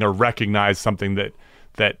something or recognized something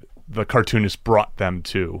that the cartoonist brought them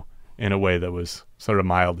to in a way that was sort of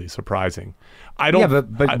mildly surprising.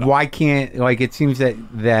 But why can't, like, it seems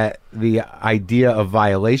that the idea of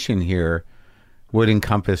violation here would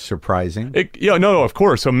encompass surprising. No, of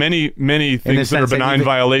course. So many things that are benign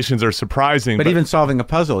violations are surprising. But even solving a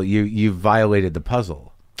puzzle, you violated the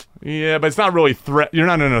puzzle. Yeah, but it's not really you're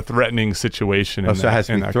not in a threatening situation. So it has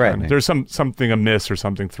to be threatening. There's something amiss or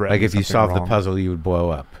something threatening. Like if you solve the puzzle, you would blow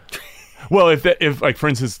up. Well, if like for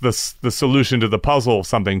instance the solution to the puzzle,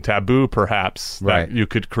 something taboo, perhaps that you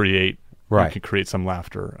could create. Right. You could create some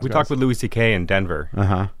laughter. We talked with Louis C.K. in Denver.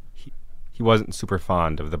 He wasn't super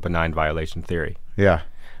fond of the benign violation theory. Yeah.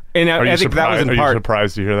 And I think that was in part. Are you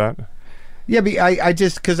surprised to hear that? Yeah, but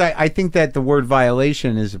I think that the word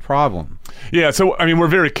violation is a problem. Yeah, so, I mean, we're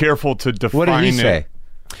very careful to define it. What did he say?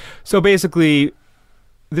 So basically,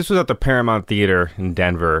 this was at the Paramount Theater in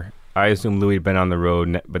Denver. I assume Louis had been on the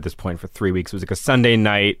road at this point for 3 weeks. It was like a Sunday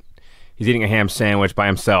night. He's eating a ham sandwich by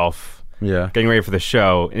himself. Yeah. Getting ready for the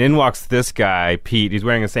show. And in walks this guy, Pete. He's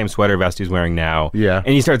wearing the same sweater vest he's wearing now. Yeah.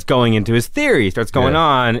 And he starts going into his theory. He starts going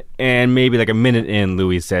on. And maybe like a minute in,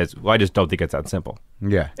 Louis says, well, I just don't think it's that simple.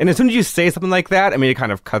 Yeah. And as soon as you say something like that, I mean, it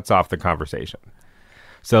kind of cuts off the conversation.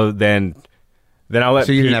 So then I'll let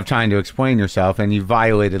So you Pete, didn't have time to explain yourself, and you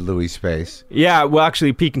violated Louis' space. Yeah, well,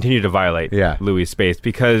 actually, Pete continued to violate Louis' space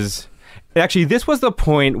because... Actually, this was the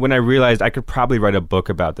point when I realized I could probably write a book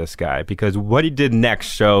about this guy, because what he did next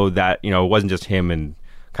showed that, it wasn't just him and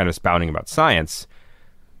kind of spouting about science.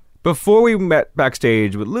 Before we met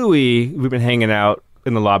backstage with Louis, we've been hanging out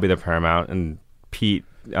in the lobby of the Paramount, and Pete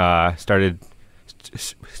started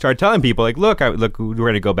telling people, like, look, we're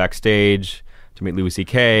going to go backstage to meet Louis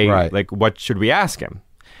C.K. Right. Like, what should we ask him?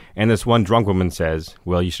 And this one drunk woman says,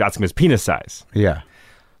 well, you should ask him his penis size. Yeah.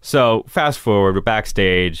 So fast forward, we're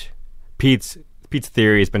backstage. Pete's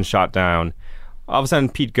theory has been shot down. All of a sudden,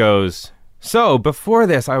 Pete goes, so before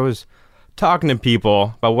this, I was talking to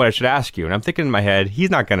people about what I should ask you. And I'm thinking in my head,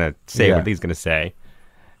 he's not going to say what he's going to say.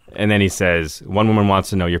 And then he says, one woman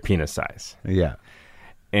wants to know your penis size. Yeah.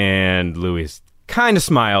 And Louis kind of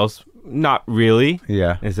smiles, not really.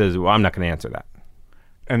 Yeah. And says, well, I'm not going to answer that.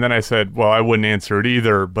 And then I said, well, I wouldn't answer it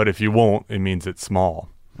either, but if you won't, it means it's small.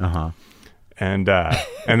 And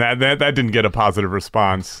that didn't get a positive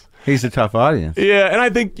response. He's a tough audience. Yeah, and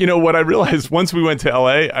I think, what I realized once we went to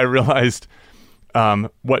LA, I realized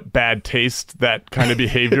what bad taste that kind of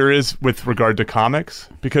behavior is with regard to comics.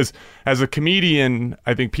 Because as a comedian,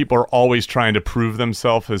 I think people are always trying to prove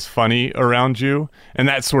themselves as funny around you, and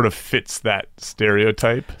that sort of fits that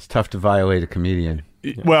stereotype. It's tough to violate a comedian.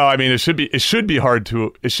 Well, I mean, it should be hard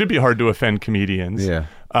to offend comedians. Yeah.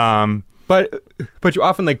 But you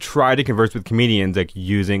often try to converse with comedians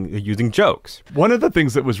using jokes. One of the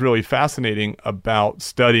things that was really fascinating about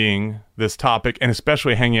studying this topic, and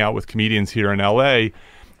especially hanging out with comedians here in LA,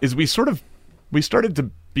 is we started to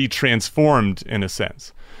be transformed in a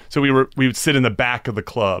sense. So we would sit in the back of the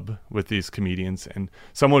club with these comedians, and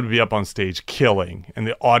someone would be up on stage killing, and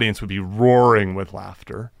the audience would be roaring with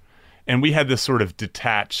laughter. And we had this sort of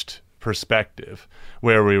detached perspective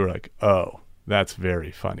where we were like, oh, that's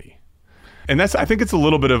very funny. And I think it's a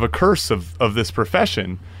little bit of a curse of this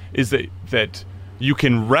profession, is that you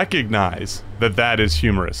can recognize that is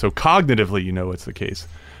humorous. So cognitively, it's the case.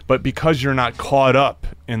 But because you're not caught up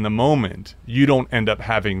in the moment, you don't end up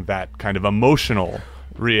having that kind of emotional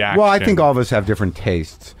reaction. Well, I think all of us have different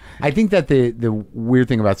tastes. I think that the weird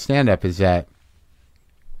thing about stand-up is that,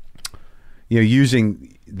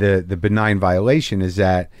 using the benign violation is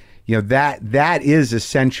that, that is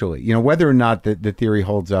essentially, whether or not the theory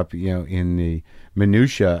holds up, in the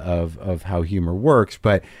minutia of how humor works,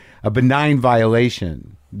 but a benign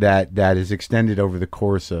violation that is extended over the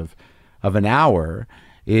course of an hour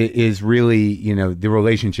is really, the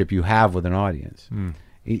relationship you have with an audience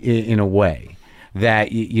in a way.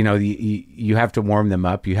 That you have to warm them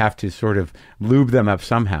up, you have to sort of lube them up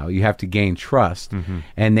somehow, you have to gain trust,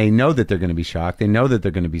 and they know that they're going to be shocked, they know that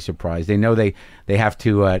they're going to be surprised, they know they have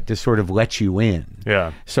to sort of let you in.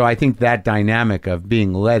 Yeah. So I think that dynamic of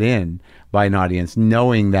being let in by an audience,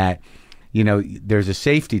 knowing that there's a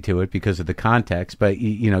safety to it because of the context, but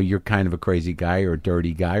you're kind of a crazy guy or a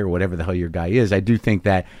dirty guy or whatever the hell your guy is. I do think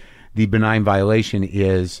that the benign violation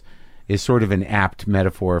is is sort of an apt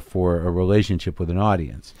metaphor for a relationship with an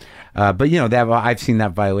audience. But that I've seen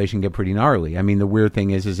that violation get pretty gnarly. I mean, the weird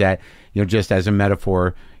thing is that just as a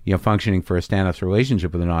metaphor, functioning for a stand-up's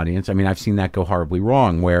relationship with an audience. I mean, I've seen that go horribly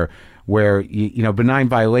wrong. Where benign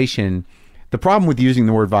violation. The problem with using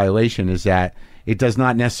the word violation is that it does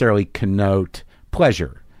not necessarily connote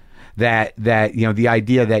pleasure. That the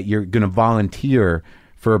idea that you're going to volunteer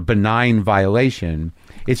for a benign violation.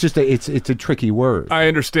 It's just it's a tricky word. I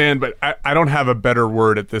understand, but I don't have a better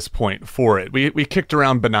word at this point for it. We kicked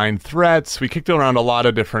around benign threats. We kicked around a lot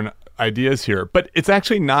of different ideas here, but it's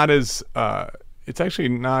actually not as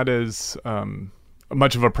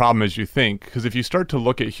much of a problem as you think. Because if you start to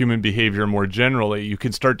look at human behavior more generally, you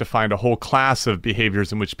can start to find a whole class of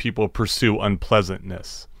behaviors in which people pursue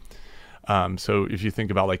unpleasantness. So if you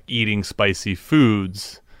think about like eating spicy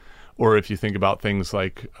foods, or if you think about things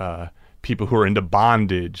like people who are into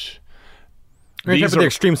bondage. These are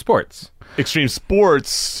extreme sports. Extreme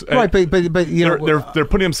sports, right? But they're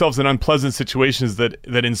putting themselves in unpleasant situations that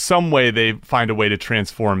in some way they find a way to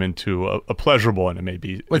transform into a pleasurable, and it may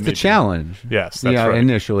be. It's a challenge. Yes, that's right.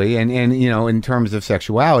 Initially, and in terms of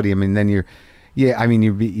sexuality, I mean, then you're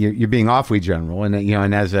being awfully general, and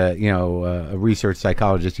and as a research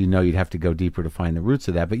psychologist, you'd have to go deeper to find the roots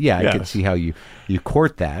of that. But I could see how you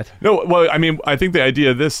court that. No, well, I mean, I think the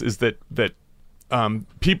idea of this is that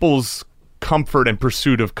people's comfort and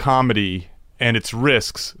pursuit of comedy and its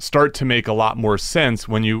risks start to make a lot more sense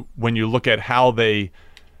when you look at how they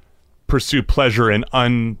pursue pleasure in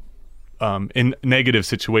negative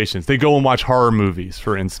situations. They go and watch horror movies,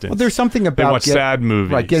 for instance. Well, there's something about they watch sad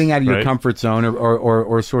movies, right? Getting out of your comfort zone,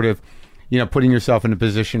 or sort of, putting yourself in a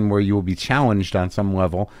position where you will be challenged on some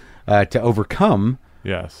level to overcome.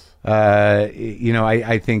 Yes.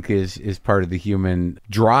 I think is part of the human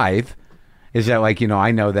drive. Is that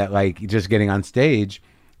I know that just getting on stage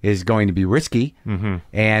is going to be risky,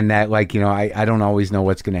 and that I don't always know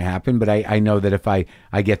what's going to happen, but I know that if I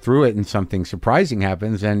get through it and something surprising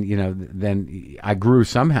happens, then I grew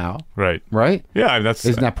somehow. Right. Yeah,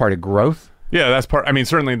 isn't that part of growth? Yeah, that's part. I mean,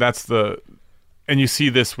 certainly that's and you see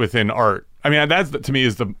this within art. I mean, that's to me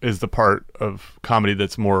is the part of comedy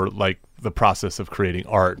that's more like the process of creating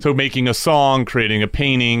art. So making a song, creating a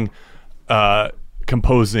painting,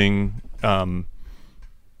 composing.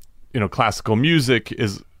 Classical music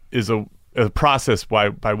is a process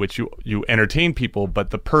by which you entertain people,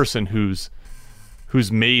 but the person who's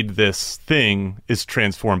made this thing is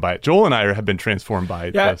transformed by it. Joel and I have been transformed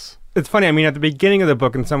by this. It's funny. I mean, at the beginning of the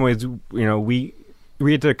book, in some ways, we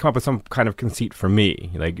had to come up with some kind of conceit for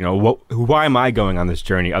me. Why am I going on this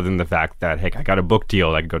journey other than the fact that, hey, I got a book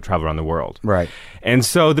deal, I could go travel around the world. Right. And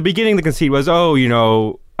so the beginning, the conceit was,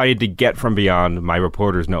 I had to get from beyond my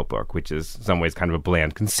reporter's notebook, which is in some ways kind of a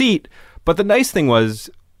bland conceit. But the nice thing was,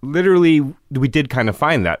 literally, we did kind of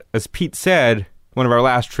find that. As Pete said, one of our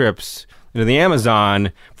last trips into the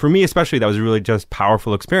Amazon, for me especially, that was a really just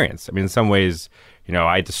powerful experience. I mean, in some ways,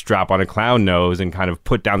 I had to strap on a clown nose and kind of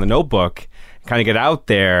put down the notebook, kind of get out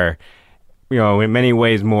there, in many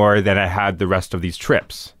ways more than I had the rest of these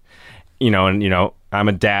trips. I'm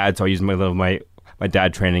a dad, so I use my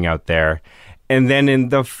dad training out there. And then in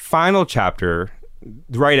the final chapter,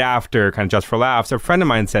 right after kind of Just for Laughs, a friend of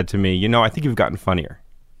mine said to me, I think you've gotten funnier.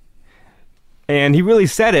 And he really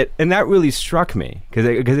said it, and that really struck me, because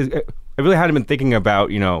I really hadn't been thinking about,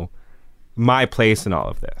 my place in all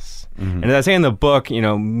of this. Mm-hmm. And as I say in the book,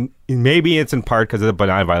 maybe it's in part because of the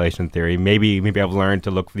benign violation theory. Maybe I've learned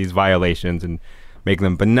to look for these violations and make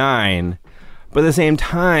them benign. But at the same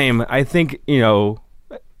time, I think,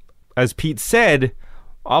 as Pete said,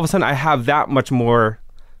 all of a sudden I have that much more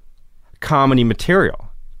comedy material.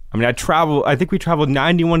 I mean, I think we traveled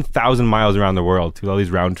 91,000 miles around the world to all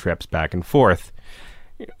these round trips back and forth.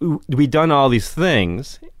 We'd done all these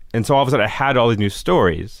things, and so all of a sudden I had all these new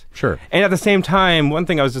stories. Sure. And at the same time, one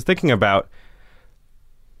thing I was just thinking about,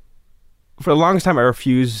 for the longest time I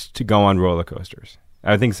refused to go on roller coasters.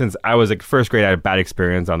 I think since I was first grade, I had a bad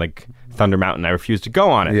experience on Thunder Mountain. I refused to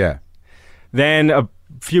go on it. Yeah. Then a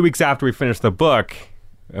few weeks after we finished the book,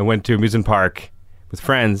 I went to amusement park with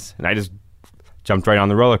friends, and I just jumped right on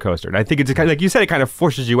the roller coaster. And I think it's kind of, like you said, it kind of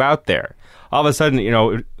forces you out there. All of a sudden,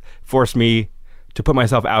 it forced me to put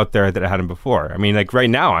myself out there that I hadn't before. I mean, right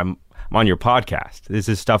now, I'm on your podcast. This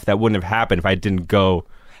is stuff that wouldn't have happened if I didn't go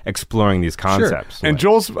exploring these concepts. Sure. And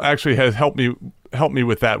Joel's actually has helped me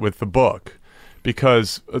with that with the book,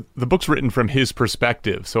 because the book's written from his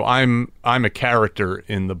perspective. So I'm a character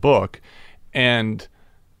in the book, and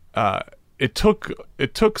it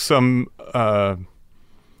took some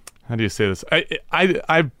how do you say this?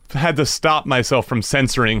 I've had to stop myself from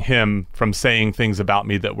censoring him from saying things about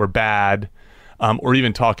me that were bad, or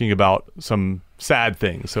even talking about some sad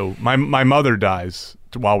things. So my mother dies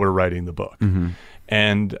while we're writing the book,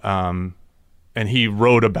 and he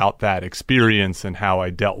wrote about that experience and how I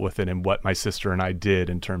dealt with it and what my sister and I did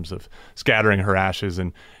in terms of scattering her ashes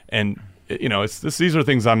and you know, these are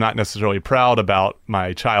things I'm not necessarily proud about,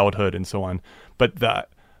 my childhood and so on, but that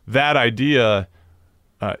idea.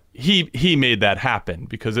 He made that happen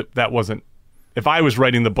because that wasn't. If I was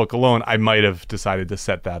writing the book alone, I might have decided to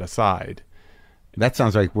set that aside. That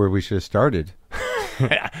sounds like where we should have started.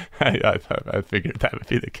 I figured that would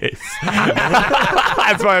be the case.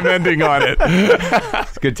 That's why I'm ending on it.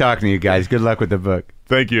 It's good talking to you guys. Good luck with the book.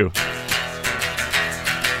 Thank you.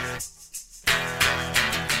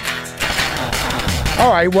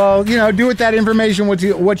 All right. Well, you know, do with that information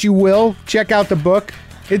what you will. Check out the book.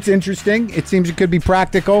 It's interesting. It seems it could be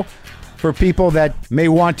practical for people that may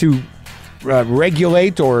want to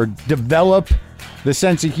regulate or develop the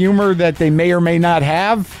sense of humor that they may or may not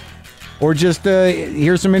have, or just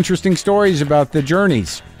hear some interesting stories about the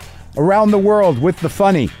journeys around the world with the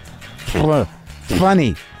funny.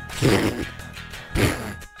 Funny.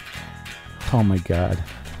 Oh, my God.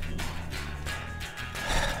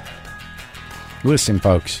 Listen,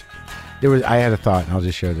 folks. I had a thought, and I'll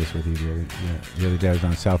just share this with you. The other day I was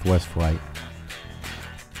on a Southwest flight,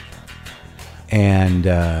 and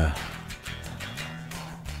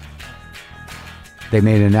they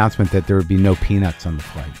made an announcement that there would be no peanuts on the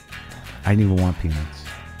flight. I didn't even want peanuts.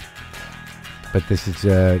 But this is,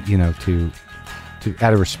 you know, to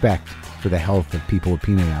out of respect for the health of people with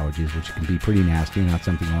peanut allergies, which can be pretty nasty, not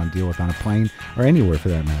something you want to deal with on a plane or anywhere for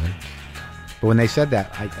that matter. But when they said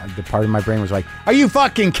that, the part of my brain was like, are you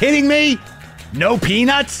fucking kidding me? No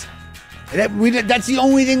peanuts? That's the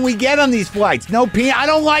only thing we get on these flights. No peanut. I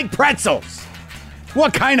don't like pretzels.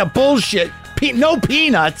 What kind of bullshit? No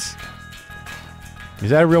peanuts?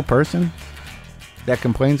 Is that a real person that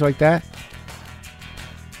complains like that?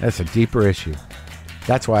 That's a deeper issue.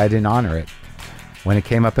 That's why I didn't honor it. When it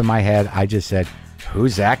came up in my head, I just said,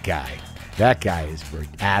 who's that guy? That guy is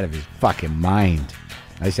out of his fucking mind.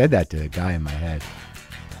 I said that to the guy in my head.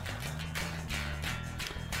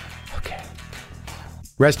 Okay.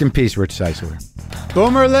 Rest in peace, Rich Seisler.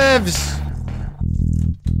 Boomer lives!